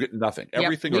 Nothing. You get nothing.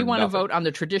 Everything. We want to vote on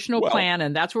the traditional plan,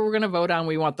 and that's what we're going to vote on.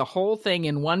 We want the whole thing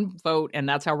in one vote, and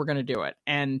that's how we're going to do it.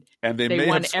 And they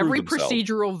won every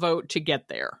procedural vote to get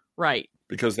there, right?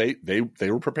 Because they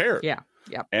were prepared. Yeah.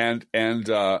 And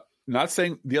not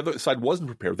saying the other side wasn't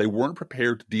prepared. They weren't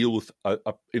prepared to deal with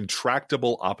a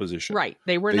intractable opposition. Right.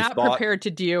 They were not prepared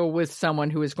to deal with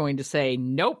someone who is going to say,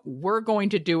 nope, we're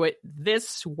going to do it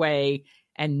this way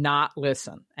and not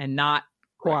listen and not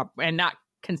and not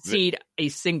concede a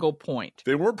single point.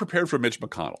 They weren't prepared for Mitch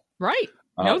McConnell. Right.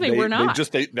 No, they were not.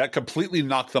 That completely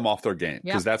knocked them off their game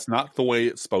because that's not the way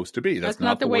it's supposed to be. That's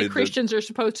not the way Christians are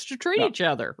supposed to treat each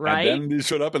other, right? And then they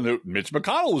showed up and Mitch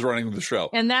McConnell was running the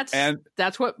show. And that's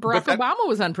what Barack Obama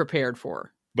was unprepared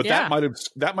for. But that might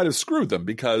have screwed them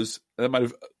because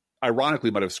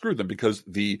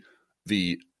the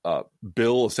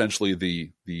bill, essentially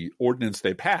the ordinance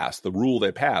they passed, the rule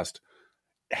they passed,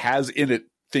 has in it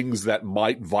things that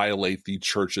might violate the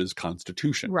church's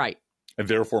constitution. Right. And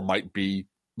therefore might be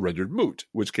rendered moot,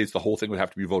 in which case the whole thing would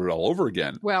have to be voted all over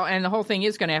again. Well, and the whole thing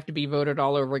is going to have to be voted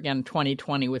all over again in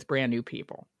 2020 with brand new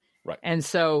people. Right. And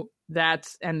so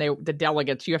the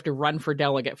delegates, you have to run for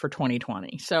delegate for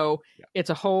 2020. So it's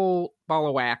a whole ball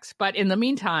of wax. But in the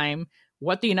meantime,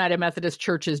 what the United Methodist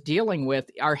Church is dealing with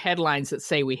are headlines that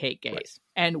say we hate gays. Right.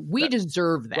 And we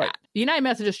deserve that. Right. The United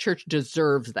Methodist Church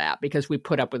deserves that because we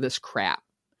put up with this crap.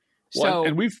 Well,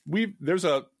 and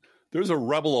there's a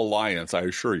rebel alliance, I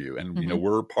assure you, and Mm-hmm.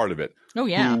 we're part of it. Oh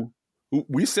yeah, who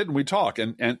we sit and we talk,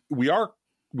 and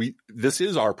this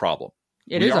is our problem.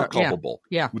 We are culpable.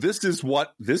 Yeah. This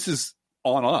is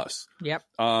on us. Yep.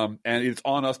 And it's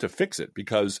on us to fix it,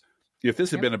 because if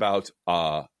this had been about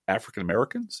African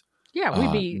Americans,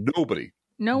 we'd be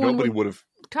nobody would have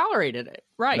tolerated it.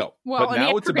 Right. No. Well, But and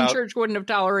now the it's African about- church wouldn't have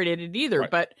tolerated it either.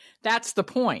 Right. But that's the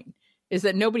point, is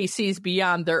that nobody sees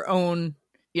beyond their own,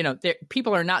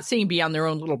 people are not seeing beyond their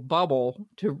own little bubble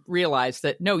to realize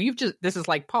that, no, this is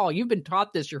like Paul, you've been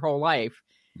taught this your whole life,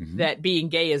 that being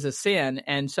gay is a sin.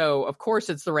 And so, of course,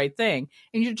 it's the right thing.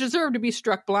 And you deserve to be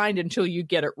struck blind until you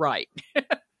get it right.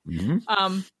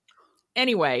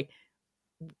 Anyway,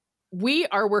 we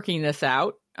are working this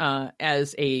out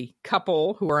as a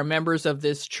couple who are members of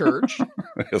this church.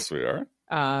 Yes, we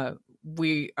are.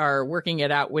 We are working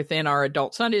it out within our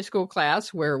adult Sunday school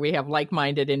class, where we have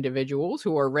like-minded individuals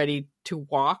who are ready to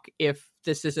walk if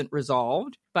this isn't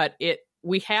resolved. But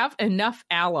we have enough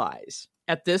allies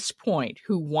at this point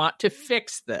who want to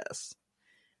fix this,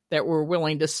 that we're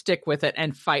willing to stick with it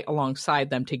and fight alongside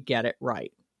them to get it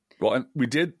right. Well, and we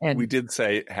did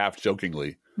say, half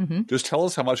jokingly, just tell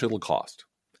us how much it'll cost.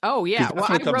 Oh yeah, well,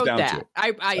 I wrote that.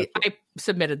 To. I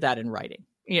submitted that in writing.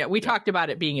 Yeah, we talked about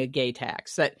it being a gay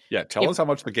tax. Tell us how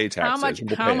much the gay tax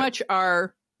is. How much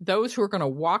are those who are going to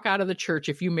walk out of the church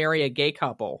if you marry a gay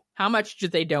couple? How much do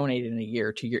they donate in a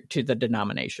year to the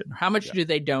denomination? How much do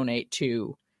they donate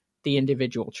to the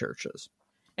individual churches?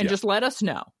 And just let us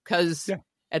know, because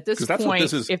at this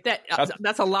point,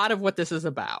 that's a lot of what this is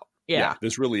about. Yeah,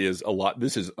 this really is a lot.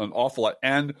 This is an awful lot.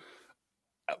 And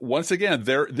once again,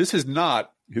 this is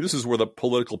where the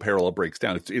political parallel breaks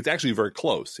down. It's actually very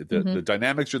close. The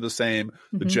dynamics are the same.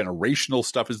 The generational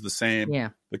stuff is the same. Yeah.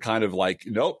 The kind of like,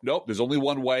 nope, there's only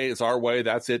one way. It's our way.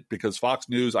 That's it. Because Fox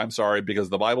News, I'm sorry, because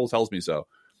the Bible tells me so.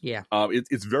 Yeah.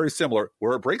 It's very similar.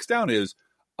 Where it breaks down is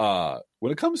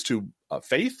when it comes to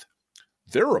faith,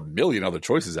 there are a million other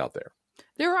choices out there.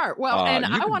 There are. Well, and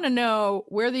I want to know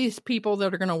where these people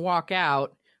that are going to walk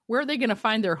out, where are they going to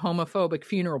find their homophobic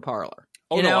funeral parlor?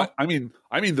 Oh, no, I mean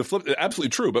the flip, absolutely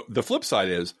true. But the flip side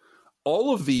is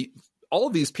all of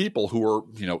these people who are,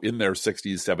 in their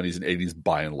 60s, 70s, and 80s,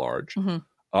 by and large,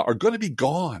 are going to be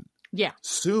gone. Yeah.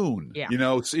 Soon. Yeah.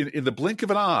 In the blink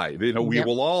of an eye, we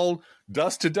will all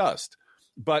dust to dust.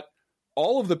 But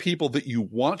all of the people that you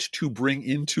want to bring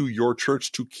into your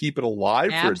church to keep it alive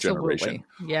for a generation,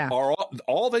 are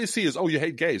all they see is, oh, you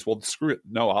hate gays. Well, screw it.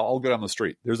 No, I'll go down the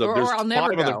street. I'll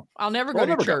never go. I'll never go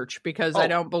to church because I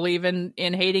don't believe in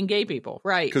hating gay people.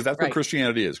 Right. Because that's what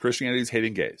Christianity is. Christianity is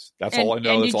hating gays. That's all I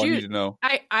know. That's all I need to know.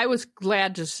 I was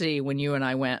glad to see when you and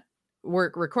I went.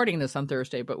 We're recording this on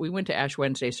Thursday, but we went to Ash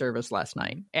Wednesday service last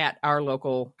night at our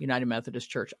local United Methodist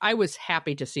Church. I was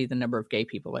happy to see the number of gay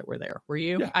people that were there. Were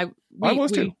you? Yeah, I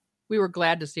was too. We were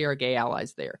glad to see our gay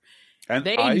allies there. And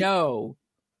they know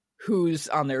who's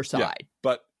on their side. Yeah,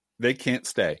 but they can't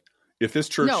stay. If this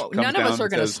church comes none of us are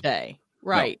going to says, stay.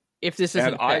 Right. No. If this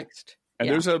isn't fixed. And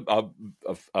there's a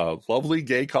lovely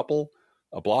gay couple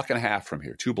a block and a half from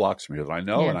here, 2 blocks from here that I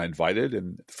know, and I invited.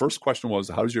 And the first question was,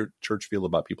 how does your church feel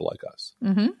about people like us?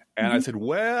 And I said,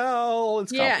 well,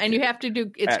 it's complicated. And you have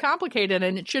to it's complicated,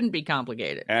 and it shouldn't be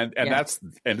complicated. And that's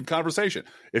end of conversation.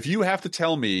 If you have to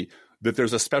tell me that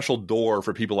there's a special door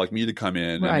for people like me to come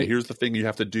in, and here's the thing you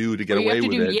have to do to get away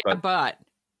with it.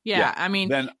 I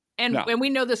mean, and we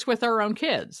know this with our own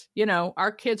kids.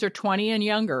 Our kids are 20 and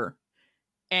younger,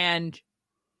 and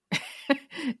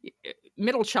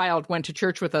middle child went to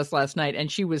church with us last night,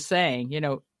 and she was saying,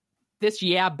 this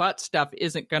but stuff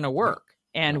isn't going to work.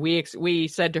 And we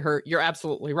said to her, you're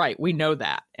absolutely right. We know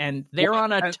that. And they're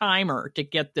on a timer to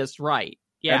get this right.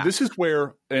 Yeah. And this is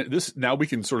where now we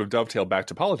can sort of dovetail back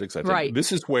to politics, I think. Right.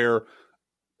 This is where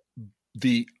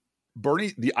the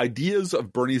ideas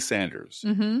of Bernie Sanders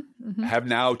have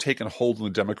now taken hold in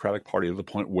the Democratic Party to the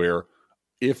point where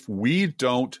if we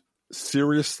don't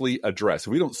seriously address, if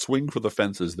we don't swing for the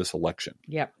fences this election,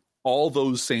 all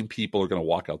those same people are going to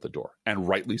walk out the door, and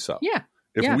rightly so. Yeah.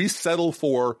 If we settle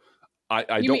for,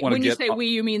 I don't want to get. When you say we,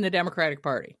 you mean the Democratic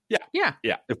Party? Yeah.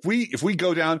 If we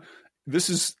go down,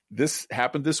 this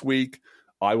happened this week.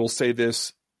 I will say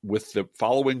this with the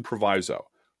following proviso: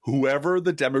 whoever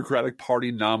the Democratic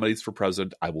Party nominates for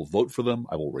president, I will vote for them.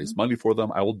 I will raise money for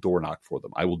them. I will door knock for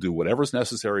them. I will do whatever's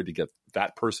necessary to get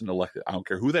that person elected. I don't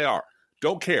care who they are.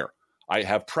 Don't care. I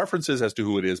have preferences as to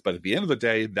who it is, but at the end of the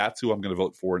day, that's who I'm going to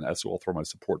vote for, and that's who I'll throw my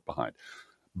support behind.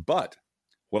 But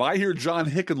when I hear John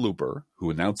Hickenlooper, who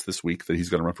announced this week that he's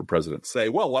going to run for president, say,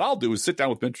 well, what I'll do is sit down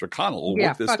with Mitch McConnell and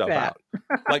work this stuff out.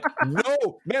 Like,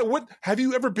 no, man, what? Have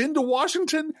you ever been to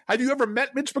Washington? Have you ever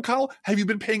met Mitch McConnell? Have you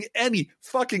been paying any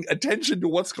fucking attention to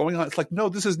what's going on? It's like, no,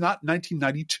 this is not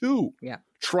 1992. Yeah.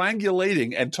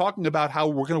 Triangulating and talking about how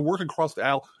we're going to work across the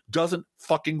aisle doesn't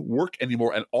fucking work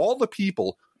anymore. And all the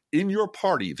people in your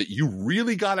party that you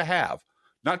really got to have,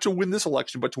 not to win this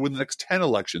election, but to win the next 10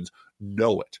 elections,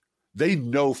 know it. They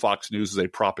know Fox News is a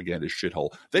propaganda shithole.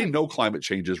 They know climate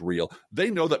change is real.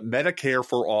 They know that Medicare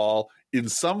for all in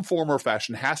some form or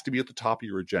fashion has to be at the top of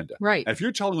your agenda. Right. And if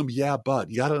you're telling them, yeah, but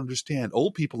you got to understand,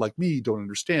 old people like me don't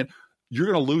understand, you're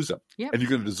going to lose them. Yeah. And you're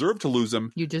going to deserve to lose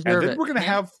them. You deserve and then it. we're going to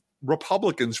have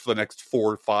Republicans for the next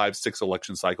 4, 5, 6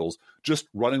 election cycles just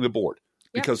running the board.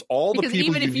 Yep. Because all the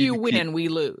people even if you win, keep... we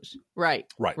lose. Right.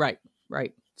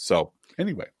 So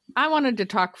anyway. I wanted to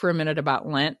talk for a minute about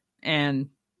Lent and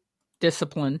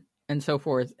discipline and so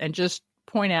forth, and just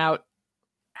point out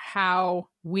how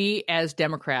we as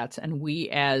Democrats and we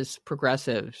as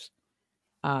progressives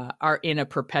are in a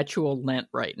perpetual Lent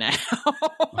right now.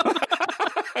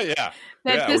 Yeah,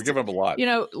 we're giving up a lot. You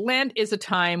know, Lent is a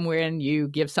time when you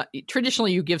give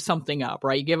traditionally you give something up,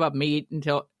 right? You give up meat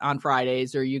until on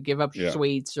Fridays, or you give up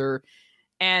sweets,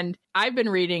 and I've been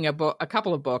reading a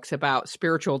couple of books about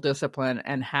spiritual discipline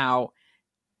and how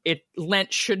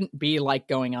Lent shouldn't be like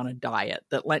going on a diet,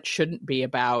 that Lent shouldn't be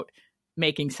about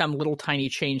making some little tiny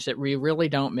change that we really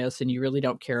don't miss and you really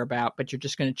don't care about, but you're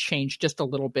just going to change just a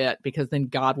little bit because then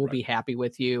God will be happy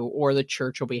with you, or the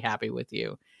church will be happy with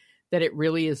you. That it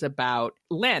really is about,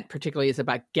 Lent particularly is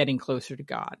about getting closer to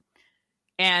God.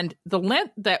 And the Lent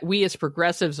that we as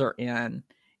progressives are in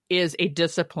is a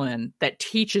discipline that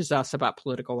teaches us about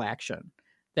political action,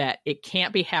 that it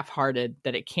can't be half-hearted,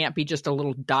 that it can't be just a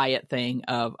little diet thing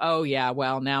of, oh, yeah,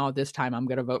 well, now this time I'm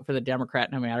going to vote for the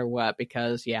Democrat no matter what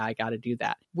because, yeah, I got to do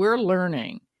that. We're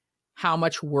learning how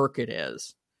much work it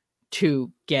is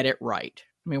to get it right.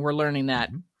 I mean, we're learning that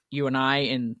you and I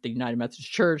in the United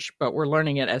Methodist Church, but we're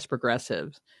learning it as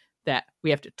progressives, that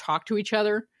we have to talk to each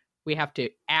other. We have to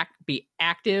be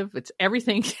active. It's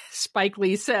everything Spike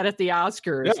Lee said at the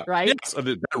Oscars, right? Yes,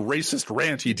 that racist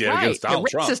rant he did against Donald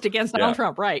Trump. Racist against Donald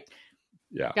Trump, right.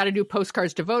 Yeah. Got to do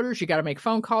postcards to voters. You got to make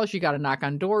phone calls. You got to knock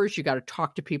on doors. You got to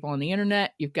talk to people on the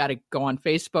internet. You've got to go on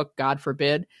Facebook, God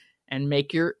forbid, and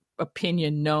make your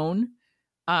opinion known.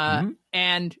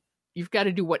 And you've got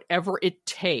to do whatever it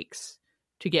takes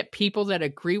to get people that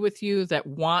agree with you, that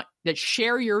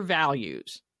share your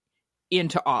values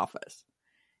into office.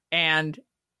 And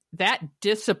that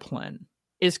discipline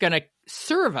is going to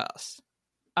serve us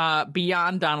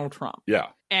beyond Donald Trump. Yeah.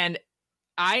 And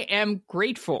I am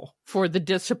grateful for the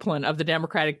discipline of the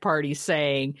Democratic Party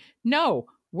saying, no,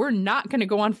 we're not going to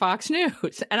go on Fox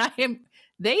News. And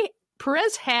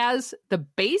Perez has the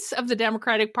base of the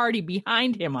Democratic Party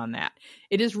behind him on that.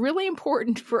 It is really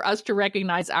important for us to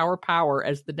recognize our power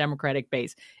as the Democratic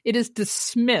base. It is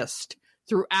dismissed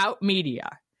throughout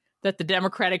media that the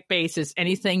Democratic base is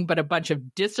anything but a bunch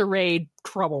of disarrayed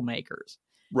troublemakers.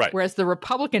 Right. Whereas the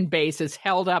Republican base is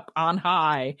held up on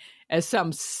high as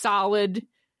some solid,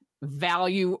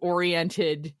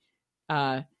 value-oriented,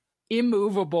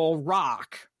 immovable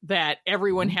rock that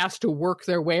everyone has to work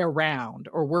their way around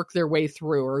or work their way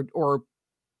through or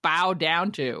bow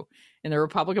down to in the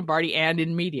Republican Party and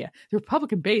in media. The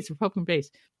Republican base.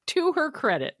 To her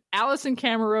credit, Allison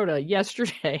Camerota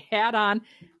yesterday had on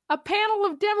a panel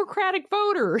of Democratic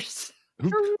voters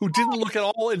who didn't look at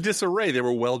all in disarray. They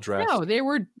were well dressed. No, they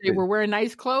were wearing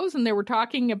nice clothes, and they were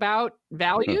talking about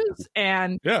values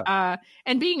and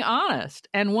being honest.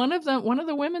 And one of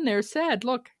the women there said,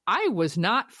 "Look, I was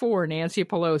not for Nancy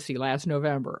Pelosi last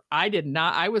November. I did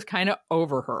not. I was kind of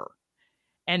over her,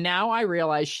 and now I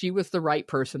realize she was the right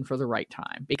person for the right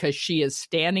time because she is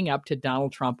standing up to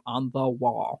Donald Trump on the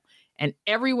wall." And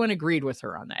everyone agreed with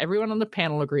her on that. Everyone on the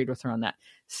panel agreed with her on that.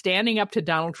 Standing up to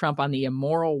Donald Trump on the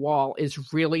immoral wall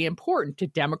is really important to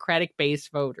Democratic base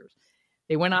voters.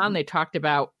 They went on, they talked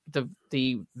about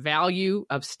the value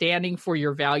of standing for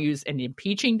your values and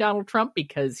impeaching Donald Trump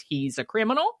because he's a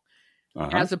criminal,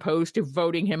 as opposed to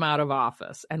voting him out of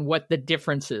office, and what the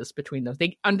difference is between those.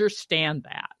 They understand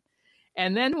that.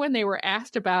 And then when they were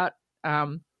asked about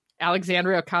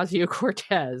Alexandria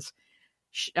Ocasio-Cortez,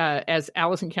 as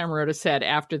Allison Camerota said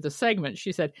after the segment,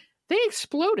 she said, they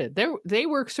exploded. They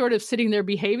were sort of sitting there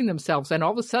behaving themselves, and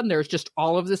all of a sudden there's just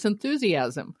all of this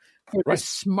enthusiasm for this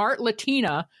smart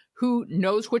Latina who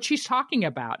knows what she's talking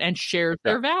about and shares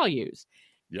their values.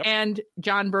 Yep. And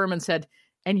John Berman said,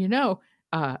 and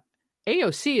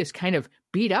AOC is kind of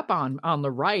beat up on the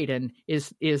right and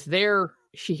is their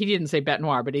he didn't say bête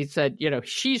noire, but he said,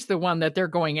 she's the one that they're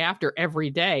going after every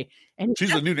day. And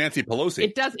she's the new Nancy Pelosi.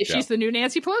 It does. Yeah. She's the new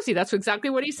Nancy Pelosi. That's exactly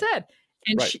what he said.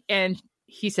 And right. And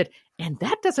he said, and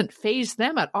that doesn't faze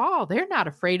them at all. They're not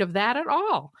afraid of that at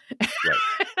all. Right.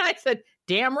 I said,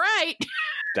 damn right.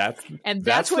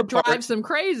 That's what drives them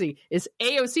crazy is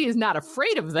AOC is not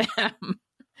afraid of them.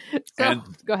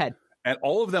 Go ahead. And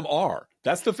all of them are.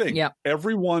 That's the thing. Yep.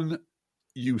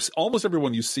 Almost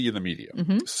everyone you see in the media,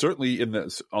 certainly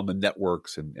on the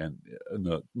networks and in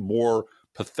the more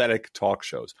pathetic talk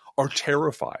shows, are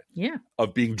terrified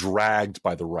of being dragged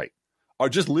by the right, are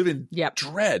just live in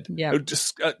dread. Yep.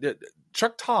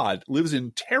 Chuck Todd lives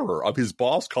in terror of his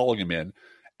boss calling him in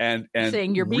and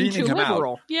saying you're being too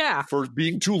liberal. For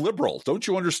being too liberal. Don't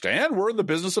you understand? We're in the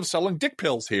business of selling dick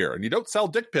pills here, and you don't sell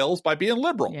dick pills by being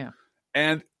liberal. Yeah.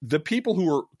 And the people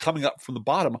who are coming up from the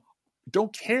bottom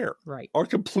don't care, right? Are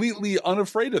completely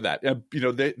unafraid of that. And,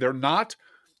 they're not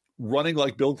running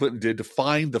like Bill Clinton did to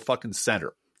find the fucking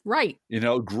center, right?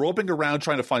 Groping around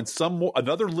trying to find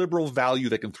another liberal value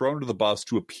they can throw under the bus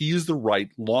to appease the right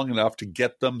long enough to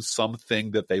get them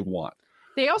something that they want.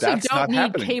 They also don't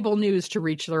need cable news to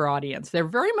reach their audience. They're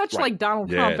very much like Donald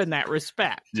Trump in that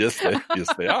respect. Yes,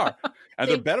 they are. And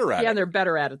they're better at it. Yeah, they're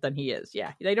better at it than he is.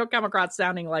 Yeah, they don't come across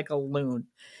sounding like a loon.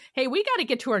 Hey, we got to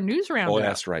get to our news roundup. Oh,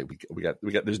 that's right. We got.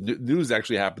 There's news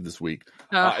actually happened this week.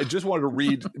 I just wanted to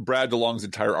read Brad DeLong's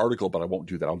entire article, but I won't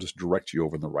do that. I'll just direct you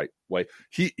over in the right way.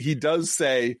 He does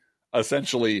say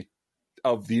essentially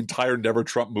of the entire Never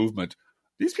Trump movement,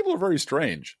 these people are very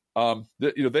strange.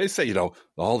 They say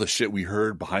all the shit we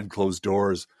heard behind closed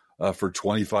doors for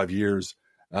 25 years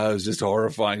was just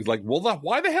horrifying. It's like, well,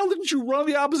 why the hell didn't you run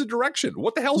the opposite direction?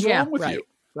 What the hell's wrong with you?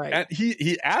 Right. And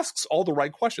he asks all the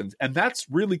right questions, and that's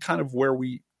really kind of where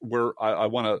I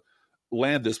want to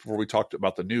land this before we talked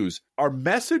about the news. Our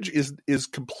message is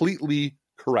completely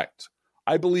correct.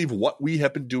 I believe what we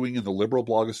have been doing in the liberal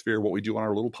blogosphere, what we do on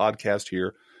our little podcast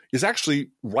here, is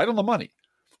actually right on the money.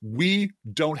 We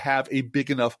don't have a big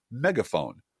enough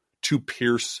megaphone to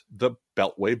pierce the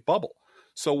Beltway bubble.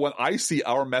 So when I see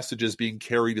our messages being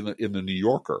carried in the New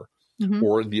Yorker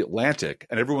or in the Atlantic,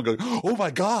 and everyone goes, "Oh my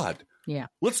God,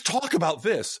 let's talk about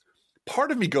this,"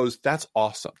 part of me goes, "That's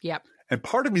awesome." Yep. And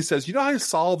part of me says, "You know how to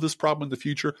solve this problem in the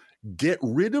future? Get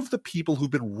rid of the people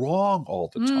who've been wrong all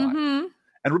the time,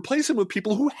 and replace them with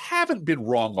people who haven't been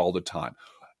wrong all the time."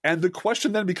 And the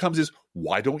question then becomes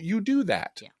why don't you do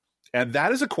that? Yeah. And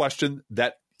that is a question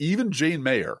that even Jane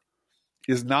Mayer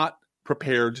is not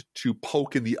prepared to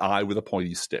poke in the eye with a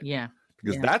pointy stick. Yeah.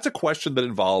 Because that's a question that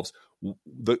involves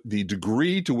the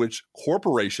degree to which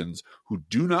corporations who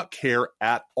do not care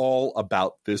at all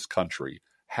about this country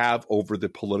have over the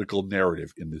political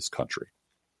narrative in this country.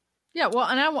 Yeah, well,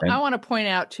 and I want to point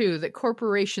out, too, that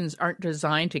corporations aren't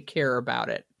designed to care about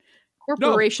it.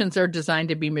 Corporations are designed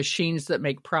to be machines that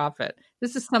make profit.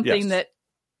 This is something that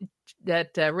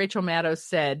Rachel Maddow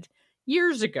said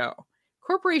years ago.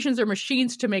 Corporations are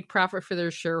machines to make profit for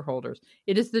their shareholders.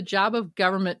 It is the job of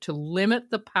government to limit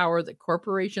the power that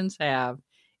corporations have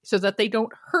so that they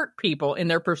don't hurt people in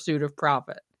their pursuit of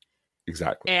profit.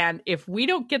 Exactly. And if we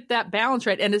don't get that balance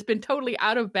right, and it's been totally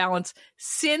out of balance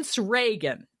since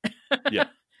Reagan. Yeah.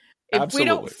 If we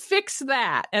don't fix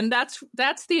that, and that's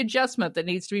the adjustment that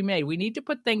needs to be made. We need to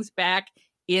put things back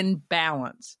in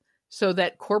balance so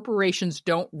that corporations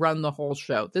don't run the whole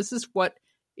show. This is what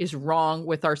is wrong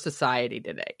with our society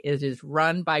today. It is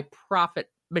run by profit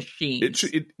machines.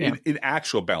 In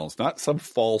actual balance, not some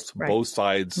false both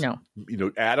sides. No,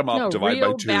 add them up, divide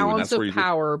by two. Balance and that's where of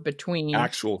power between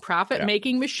actual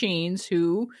profit-making machines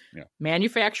who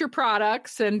manufacture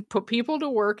products and put people to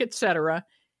work, etc.,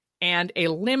 and a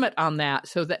limit on that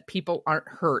so that people aren't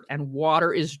hurt and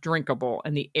water is drinkable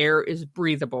and the air is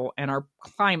breathable and our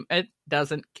climate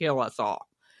doesn't kill us all.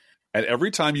 And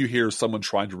every time you hear someone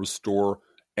trying to restore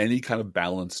any kind of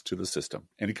balance to the system,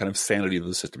 any kind of sanity to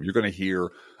the system, you're going to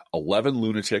hear 11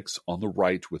 lunatics on the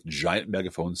right with giant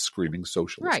megaphones screaming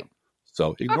socialism. Right.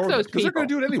 So ignore them because they're going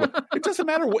to do it anyway. It doesn't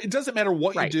matter what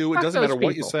you do. It doesn't matter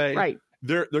what you say. Right.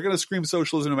 They're going to scream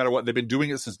socialism no matter what. They've been doing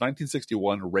it since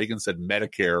 1961. Reagan said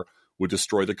Medicare would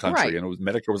destroy the country, and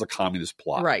Medicare was a communist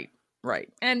plot. Right.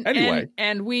 And anyway,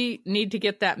 and we need to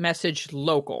get that message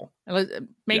local.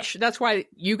 Make sure that's why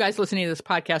you guys listening to this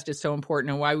podcast is so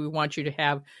important, and why we want you to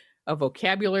have a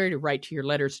vocabulary to write to your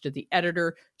letters to the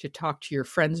editor, to talk to your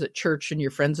friends at church and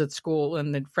your friends at school,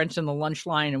 and then friends in the lunch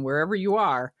line and wherever you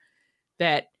are.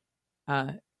 That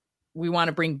we want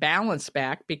to bring balance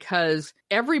back because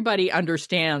everybody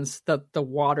understands that the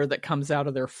water that comes out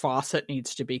of their faucet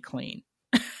needs to be clean.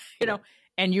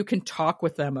 And you can talk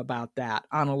with them about that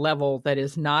on a level that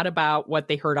is not about what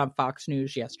they heard on Fox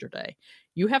News yesterday.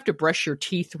 You have to brush your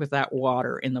teeth with that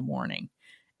water in the morning.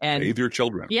 And bathe your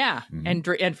children. Yeah, and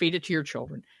feed it to your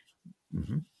children.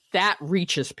 Mm-hmm. That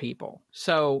reaches people.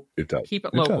 So it does. Keep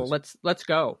it local. Let's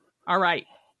go. All right.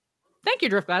 Thank you,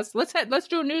 Drift Guys. Let's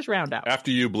do a news roundup. After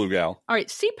you, Blue Gal. All right.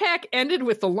 CPAC ended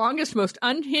with the longest, most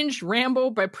unhinged ramble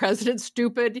by President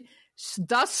Stupid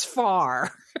thus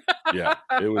far. Yeah,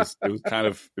 it was kind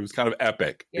of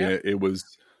epic. Yep. It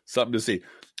was something to see.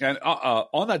 And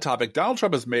on that topic, Donald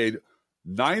Trump has made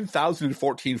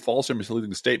 9,014 false and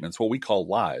misleading statements, what we call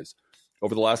lies,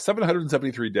 over the last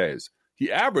 773 days.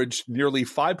 He averaged nearly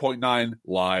 5.9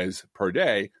 lies per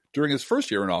day during his first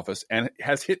year in office and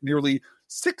has hit nearly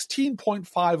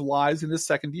 16.5 lies in his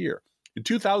second year. In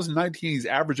 2019, he's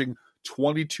averaging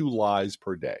 22 lies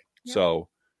per day. Yeah. So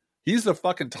he's the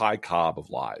fucking Ty Cobb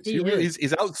of lies.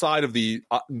 He's outside of the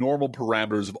normal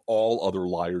parameters of all other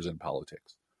liars in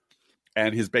politics.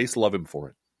 And his base love him for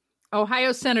it.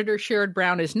 Ohio Senator Sherrod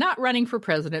Brown is not running for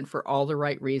president for all the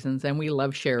right reasons, and we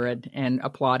love Sherrod and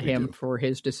applaud him for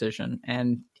his decision.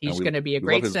 And he's going to be a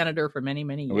great senator for many,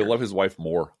 many years. We love his wife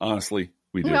more, honestly.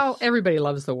 We do. Well, everybody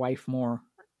loves the wife more.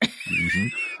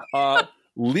 Mm-hmm.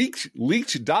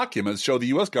 Leaked documents show the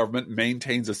U.S. government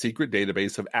maintains a secret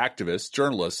database of activists,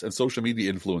 journalists, and social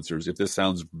media influencers. If this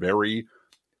sounds very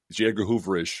J. Edgar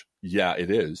Hoover-ish, yeah, it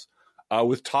is.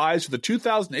 With ties to the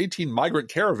 2018 migrant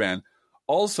caravan.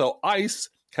 Also, ICE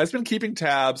has been keeping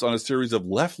tabs on a series of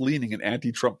left-leaning and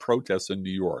anti-Trump protests in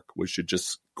New York, which should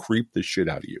just creep the shit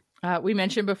out of you. We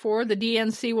mentioned before, the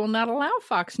DNC will not allow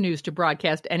Fox News to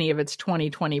broadcast any of its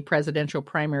 2020 presidential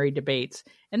primary debates.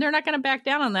 And they're not going to back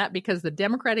down on that because the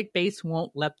Democratic base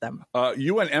won't let them.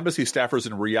 UN embassy staffers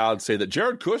in Riyadh say that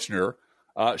Jared Kushner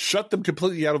shut them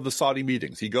completely out of the Saudi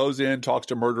meetings. He goes in, talks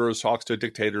to murderers, talks to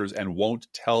dictators, and won't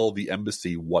tell the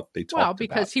embassy what they talked about. Well,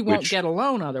 because he won't get a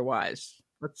loan otherwise.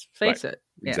 Let's face it.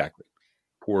 Yeah. Exactly.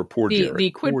 Poor Jared. The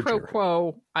quid pro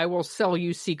quo, I will sell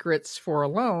you secrets for a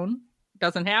loan,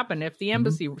 doesn't happen if the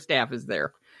embassy staff is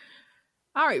there.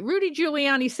 All right. Rudy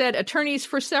Giuliani said attorneys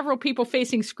for several people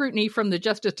facing scrutiny from the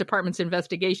Justice Department's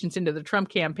investigations into the Trump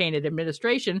campaign and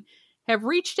administration have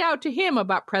reached out to him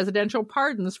about presidential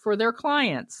pardons for their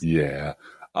clients. Yeah.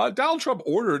 Donald Trump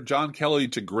ordered John Kelly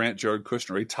to grant Jared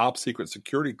Kushner a top secret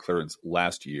security clearance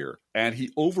last year, and he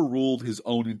overruled his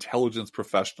own intelligence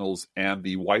professionals and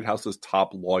the White House's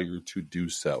top lawyer to do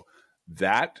so.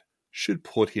 That should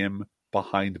put him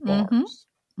behind bars.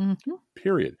 Mm-hmm.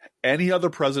 Period. Any other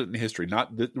president in history, we're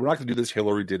not going to do this,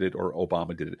 Hillary did it or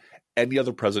Obama did it. Any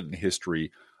other president in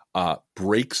history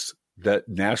breaks the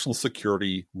national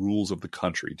security rules of the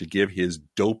country to give his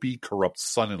dopey, corrupt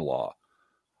son-in-law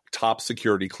top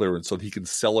security clearance so that he can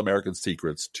sell American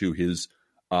secrets to his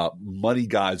money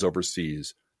guys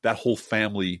overseas. That whole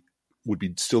family would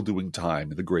be still doing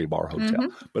time in the Gray Bar Hotel.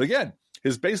 Mm-hmm. But again,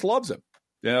 his base loves him.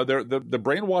 You know, the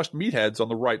brainwashed meatheads on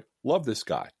the right love this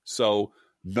guy. So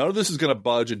none of this is going to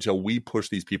budge until we push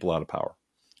these people out of power.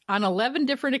 On 11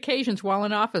 different occasions while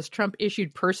in office, Trump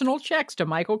issued personal checks to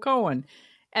Michael Cohen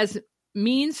as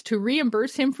means to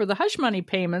reimburse him for the hush money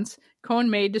payments Cohen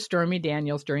made to Stormy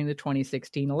Daniels during the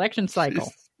 2016 election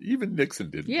cycle. Even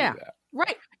Nixon didn't do that.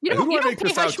 Right. You don't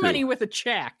pay hush money with a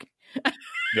check.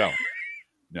 No.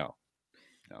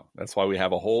 That's why we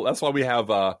have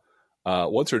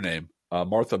what's her name?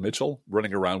 Martha Mitchell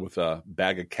running around with a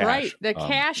bag of cash. Right. The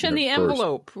cash in the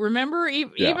envelope. Remember,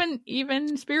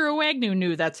 even Spiro Agnew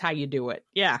knew that's how you do it.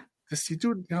 Yeah.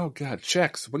 Oh God,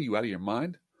 checks. What are you, out of your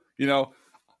mind? You know,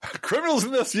 criminals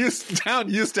in this town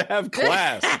used to have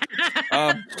class.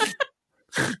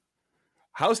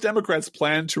 House Democrats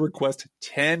plan to request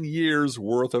 10 years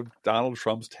worth of Donald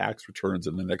Trump's tax returns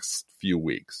in the next few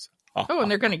weeks. Oh,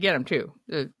 and they're going to get them too.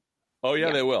 They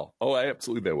will. Oh,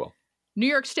 absolutely they will. New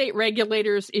York State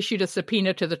regulators issued a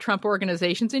subpoena to the Trump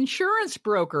Organization's insurance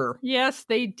broker. Yes,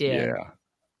 they did. Yeah.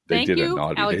 Thank you,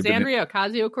 Alexandria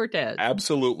Ocasio-Cortez.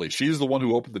 Absolutely. She's the one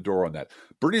who opened the door on that.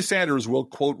 Bernie Sanders will,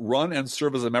 quote, run and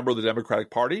serve as a member of the Democratic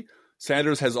Party.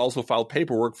 Sanders has also filed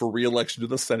paperwork for re-election to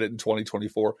the Senate in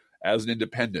 2024 as an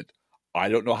independent. I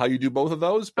don't know how you do both of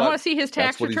those, but I want to see his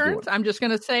tax returns. I'm just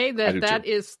going to say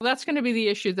that's going to be the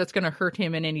issue that's going to hurt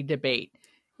him in any debate.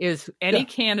 Is any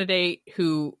candidate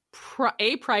who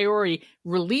a priori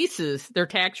releases their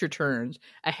tax returns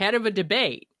ahead of a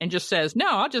debate and just says, no,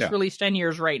 I'll just release 10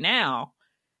 years right now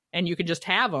and you can just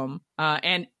have them.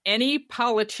 And any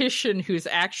politician who's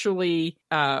actually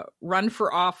run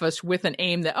for office with an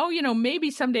aim that, maybe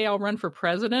someday I'll run for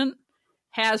president,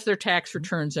 has their tax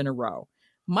returns in a row.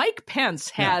 Mike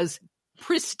Pence has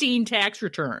pristine tax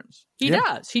returns. He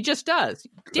does. He just does.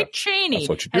 Dick Cheney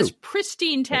has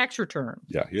pristine tax returns.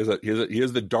 Yeah, he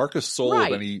has the darkest soul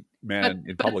of any man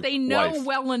in public life. But they know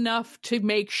well enough to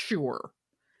make sure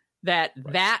that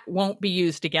that won't be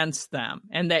used against them,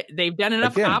 and that they've done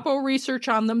enough Oppo research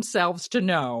on themselves to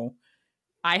know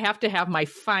I have to have my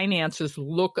finances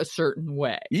look a certain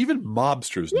way. Even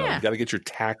mobsters know you got to get your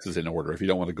taxes in order if you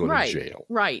don't want to go to jail.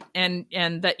 Right, and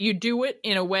that you do it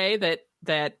in a way that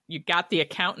you got the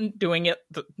accountant doing it,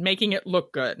 making it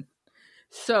look good.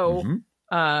 So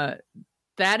that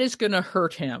is going to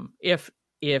hurt him if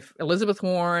Elizabeth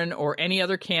Warren or any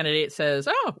other candidate says,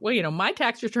 "Oh, well, my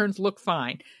tax returns look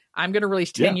fine. I'm going to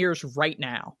release 10 years right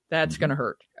now." That's going to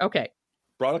hurt. Okay.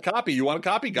 Brought a copy. You want a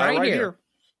copy? Got it right here.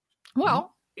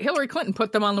 Well, Hillary Clinton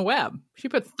put them on the web. She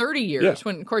put 30 years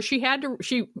when, of course, she had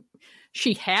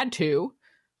to,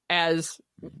 as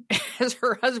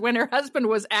her husband, when her husband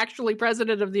was actually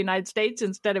president of the United States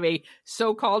instead of a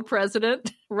so-called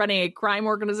president running a crime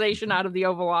organization out of the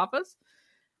Oval Office.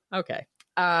 Okay.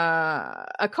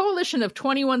 A coalition of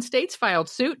 21 states filed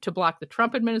suit to block the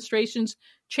Trump administration's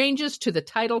changes to the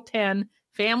Title X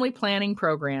family planning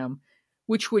program,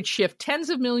 which would shift tens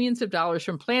of millions of dollars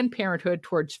from Planned Parenthood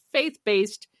towards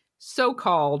faith-based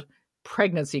so-called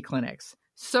pregnancy clinics.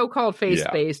 So-called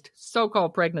faith-based,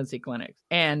 so-called pregnancy clinics.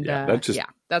 And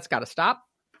that's got to stop.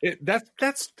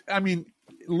 I mean,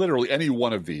 literally any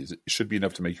one of these should be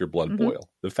enough to make your blood boil.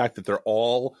 The fact that they're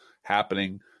all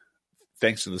happening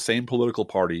thanks to the same political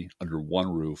party under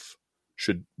one roof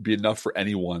should be enough for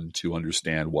anyone to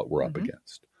understand what we're up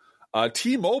against.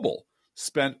 T-Mobile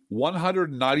spent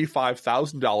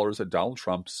 $195,000 at Donald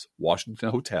Trump's Washington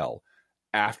hotel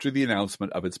after the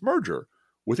announcement of its merger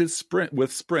with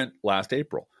Sprint last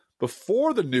April.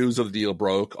 Before the news of the deal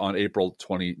broke on April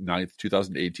 29th,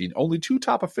 2018, only two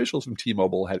top officials from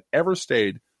T-Mobile had ever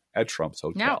stayed at Trump's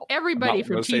hotel. Now everybody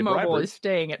from T-Mobile is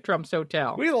staying at Trump's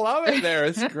hotel. We love it there.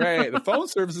 It's great. The phone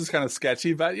service is kind of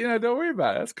sketchy, but don't worry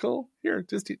about it. That's cool. Here,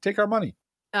 just take our money.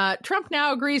 Trump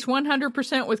now agrees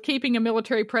 100% with keeping a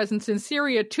military presence in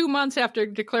Syria 2 months after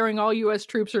declaring all U.S.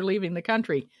 troops are leaving the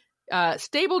country.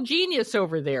 Stable genius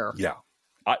over there. Yeah.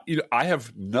 I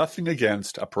have nothing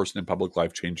against a person in public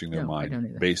life changing their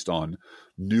mind based on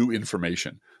new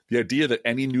information. The idea that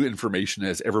any new information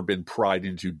has ever been pried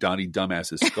into Donnie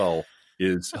Dumbass's skull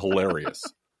is hilarious.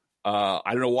 I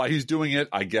don't know why he's doing it.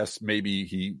 I guess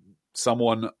maybe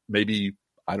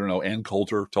I don't know, Ann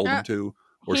Coulter told him to,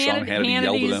 or Sean Hannity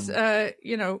yelled at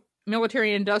him.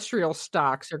 Military industrial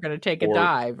stocks are going to take a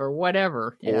dive or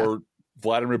whatever. Or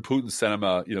Vladimir Putin sent him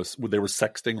they were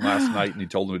sexting last night and he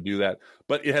told them to do that.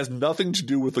 But it has nothing to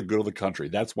do with the good of the country.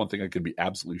 That's one thing I can be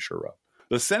absolutely sure of.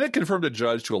 The Senate confirmed a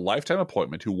judge to a lifetime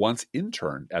appointment who once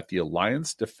interned at the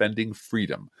Alliance Defending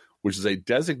Freedom, which is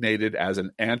designated as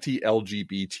an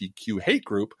anti-LGBTQ hate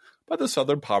group by the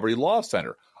Southern Poverty Law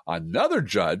Center. Another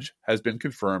judge has been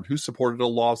confirmed who supported a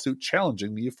lawsuit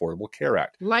challenging the Affordable Care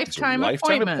Act. Lifetime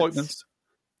appointments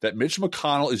that Mitch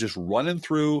McConnell is just running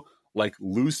through like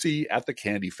Lucy at the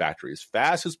candy factory as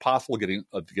fast as possible, getting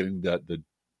the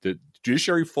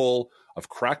judiciary full of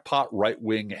crackpot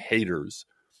right-wing haters.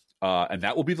 And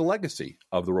that will be the legacy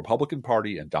of the Republican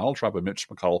Party and Donald Trump and Mitch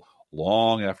McConnell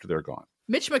long after they're gone.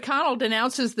 Mitch McConnell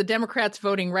denounces the Democrats'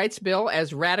 voting rights bill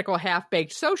as radical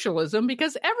half-baked socialism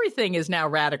because everything is now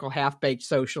radical half-baked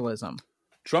socialism.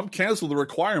 Trump canceled the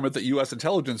requirement that U.S.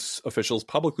 intelligence officials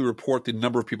publicly report the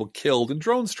number of people killed in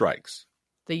drone strikes.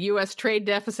 The U.S. trade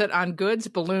deficit on goods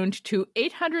ballooned to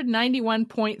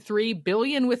 $891.3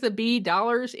 billion with a B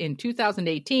dollars in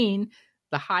 2018,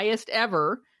 the highest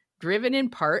ever, driven in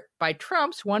part by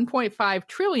Trump's $1.5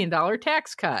 trillion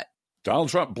tax cut. Donald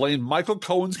Trump blamed Michael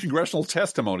Cohen's congressional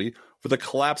testimony for the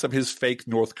collapse of his fake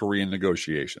North Korean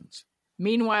negotiations.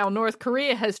 Meanwhile, North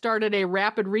Korea has started a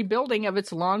rapid rebuilding of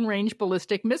its long-range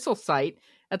ballistic missile site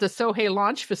at the Sohae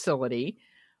launch facility,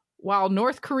 while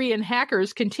North Korean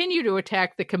hackers continue to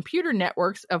attack the computer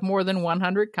networks of more than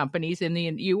 100 companies in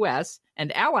the U.S.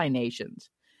 and ally nations.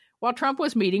 While Trump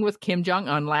was meeting with Kim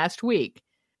Jong-un last week,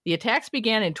 the attacks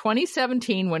began in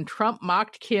 2017 when Trump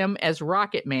mocked Kim as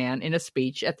Rocket Man in a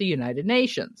speech at the United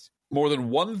Nations. More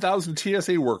than 1,000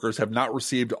 TSA workers have not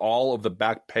received all of the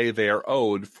back pay they are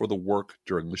owed for the work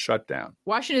during the shutdown.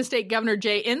 Washington State Governor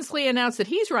Jay Inslee announced that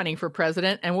he's running for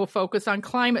president and will focus on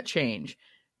climate change.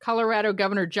 Colorado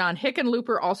Governor John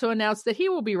Hickenlooper also announced that he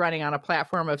will be running on a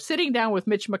platform of sitting down with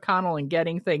Mitch McConnell and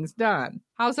getting things done.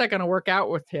 How's that going to work out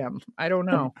with him? I don't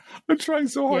know. I'm trying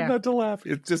so hard not to laugh.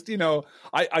 It's just,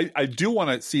 I do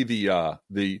want to see the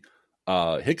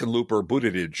Hickenlooper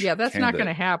Buttigieg. Yeah, that's not going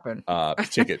to happen.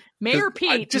 Ticket. Mayor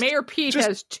Pete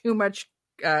has too much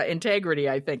integrity,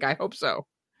 I think. I hope so.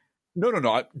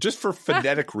 No. Just for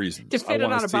phonetic reasons. To fit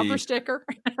it on a bumper sticker?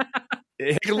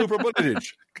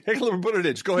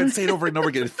 Hickalupa-Buttigieg. Go ahead and say it over and over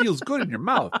again. It feels good in your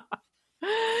mouth.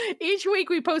 Each week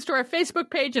we post to our Facebook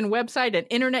page and website an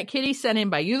Internet Kitty sent in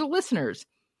by you, the listeners.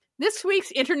 This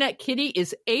week's Internet Kitty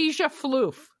is Asia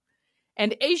Floof.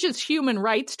 And Asia's human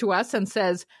writes to us and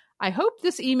says, I hope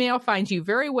this email finds you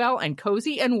very well and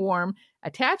cozy and warm.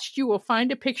 Attached, you will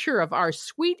find a picture of our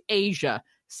sweet Asia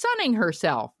sunning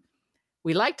herself.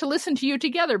 We like to listen to you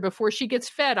together before she gets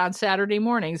fed on Saturday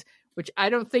mornings, which I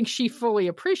don't think she fully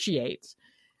appreciates.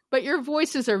 But your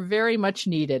voices are very much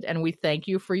needed, and we thank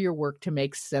you for your work to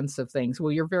make sense of things.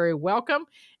 Well, you're very welcome.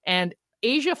 And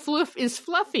Asia Floof is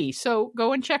fluffy, so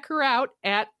go and check her out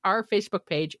at our Facebook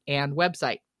page and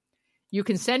website. You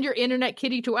can send your Internet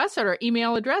Kitty to us at our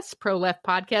email address,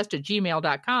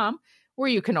 proleftpodcast@gmail.com, where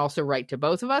you can also write to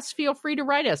both of us. Feel free to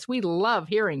write us. We love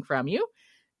hearing from you.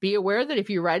 Be aware that if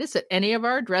you write us at any of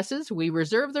our addresses, we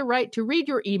reserve the right to read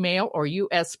your email or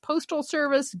U.S. Postal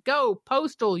Service. Go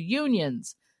Postal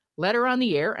Unions. Letter on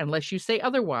the air unless you say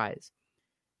otherwise.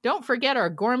 Don't forget our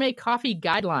gourmet coffee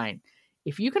guideline.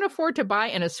 If you can afford to buy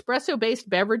an espresso-based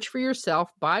beverage for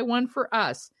yourself, buy one for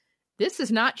us. This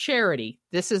is not charity.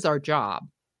 This is our job.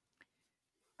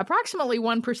 Approximately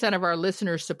 1% of our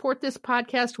listeners support this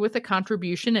podcast with a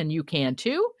contribution, and you can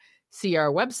too. See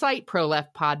our website,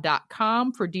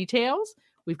 proleftpod.com, for details.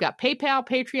 We've got PayPal,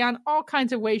 Patreon, all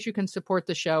kinds of ways you can support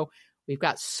the show. We've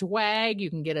got swag. You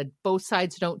can get a Both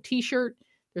Sides Don't t-shirt.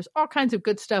 There's all kinds of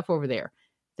good stuff over there.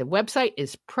 The website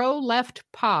is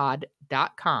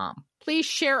proleftpod.com. Please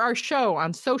share our show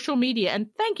on social media, and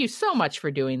thank you so much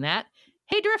for doing that.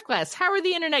 Hey, Driftglass, how are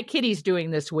the Internet Kitties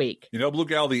doing this week? You know, Blue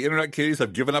Gal, the Internet Kitties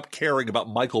have given up caring about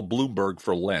Michael Bloomberg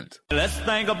for Lent. Let's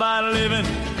think about living.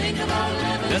 Think about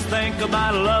living. Let's think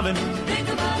about loving. Think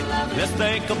about loving. Let's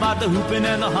think about the hooping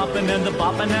and the hopping and the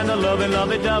bopping and the loving,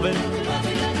 lovey-doving.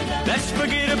 Let's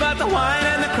forget about the whine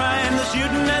and the crying, the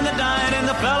shooting and the dying, and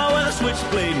the fellow with a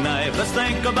switchblade knife. Let's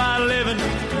think about living.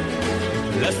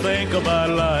 Let's think about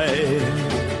life.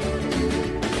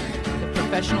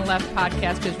 Professional Left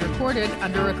podcast is recorded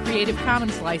under a Creative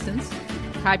Commons license.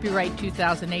 Copyright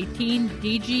 2018,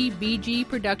 DGBG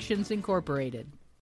Productions Incorporated.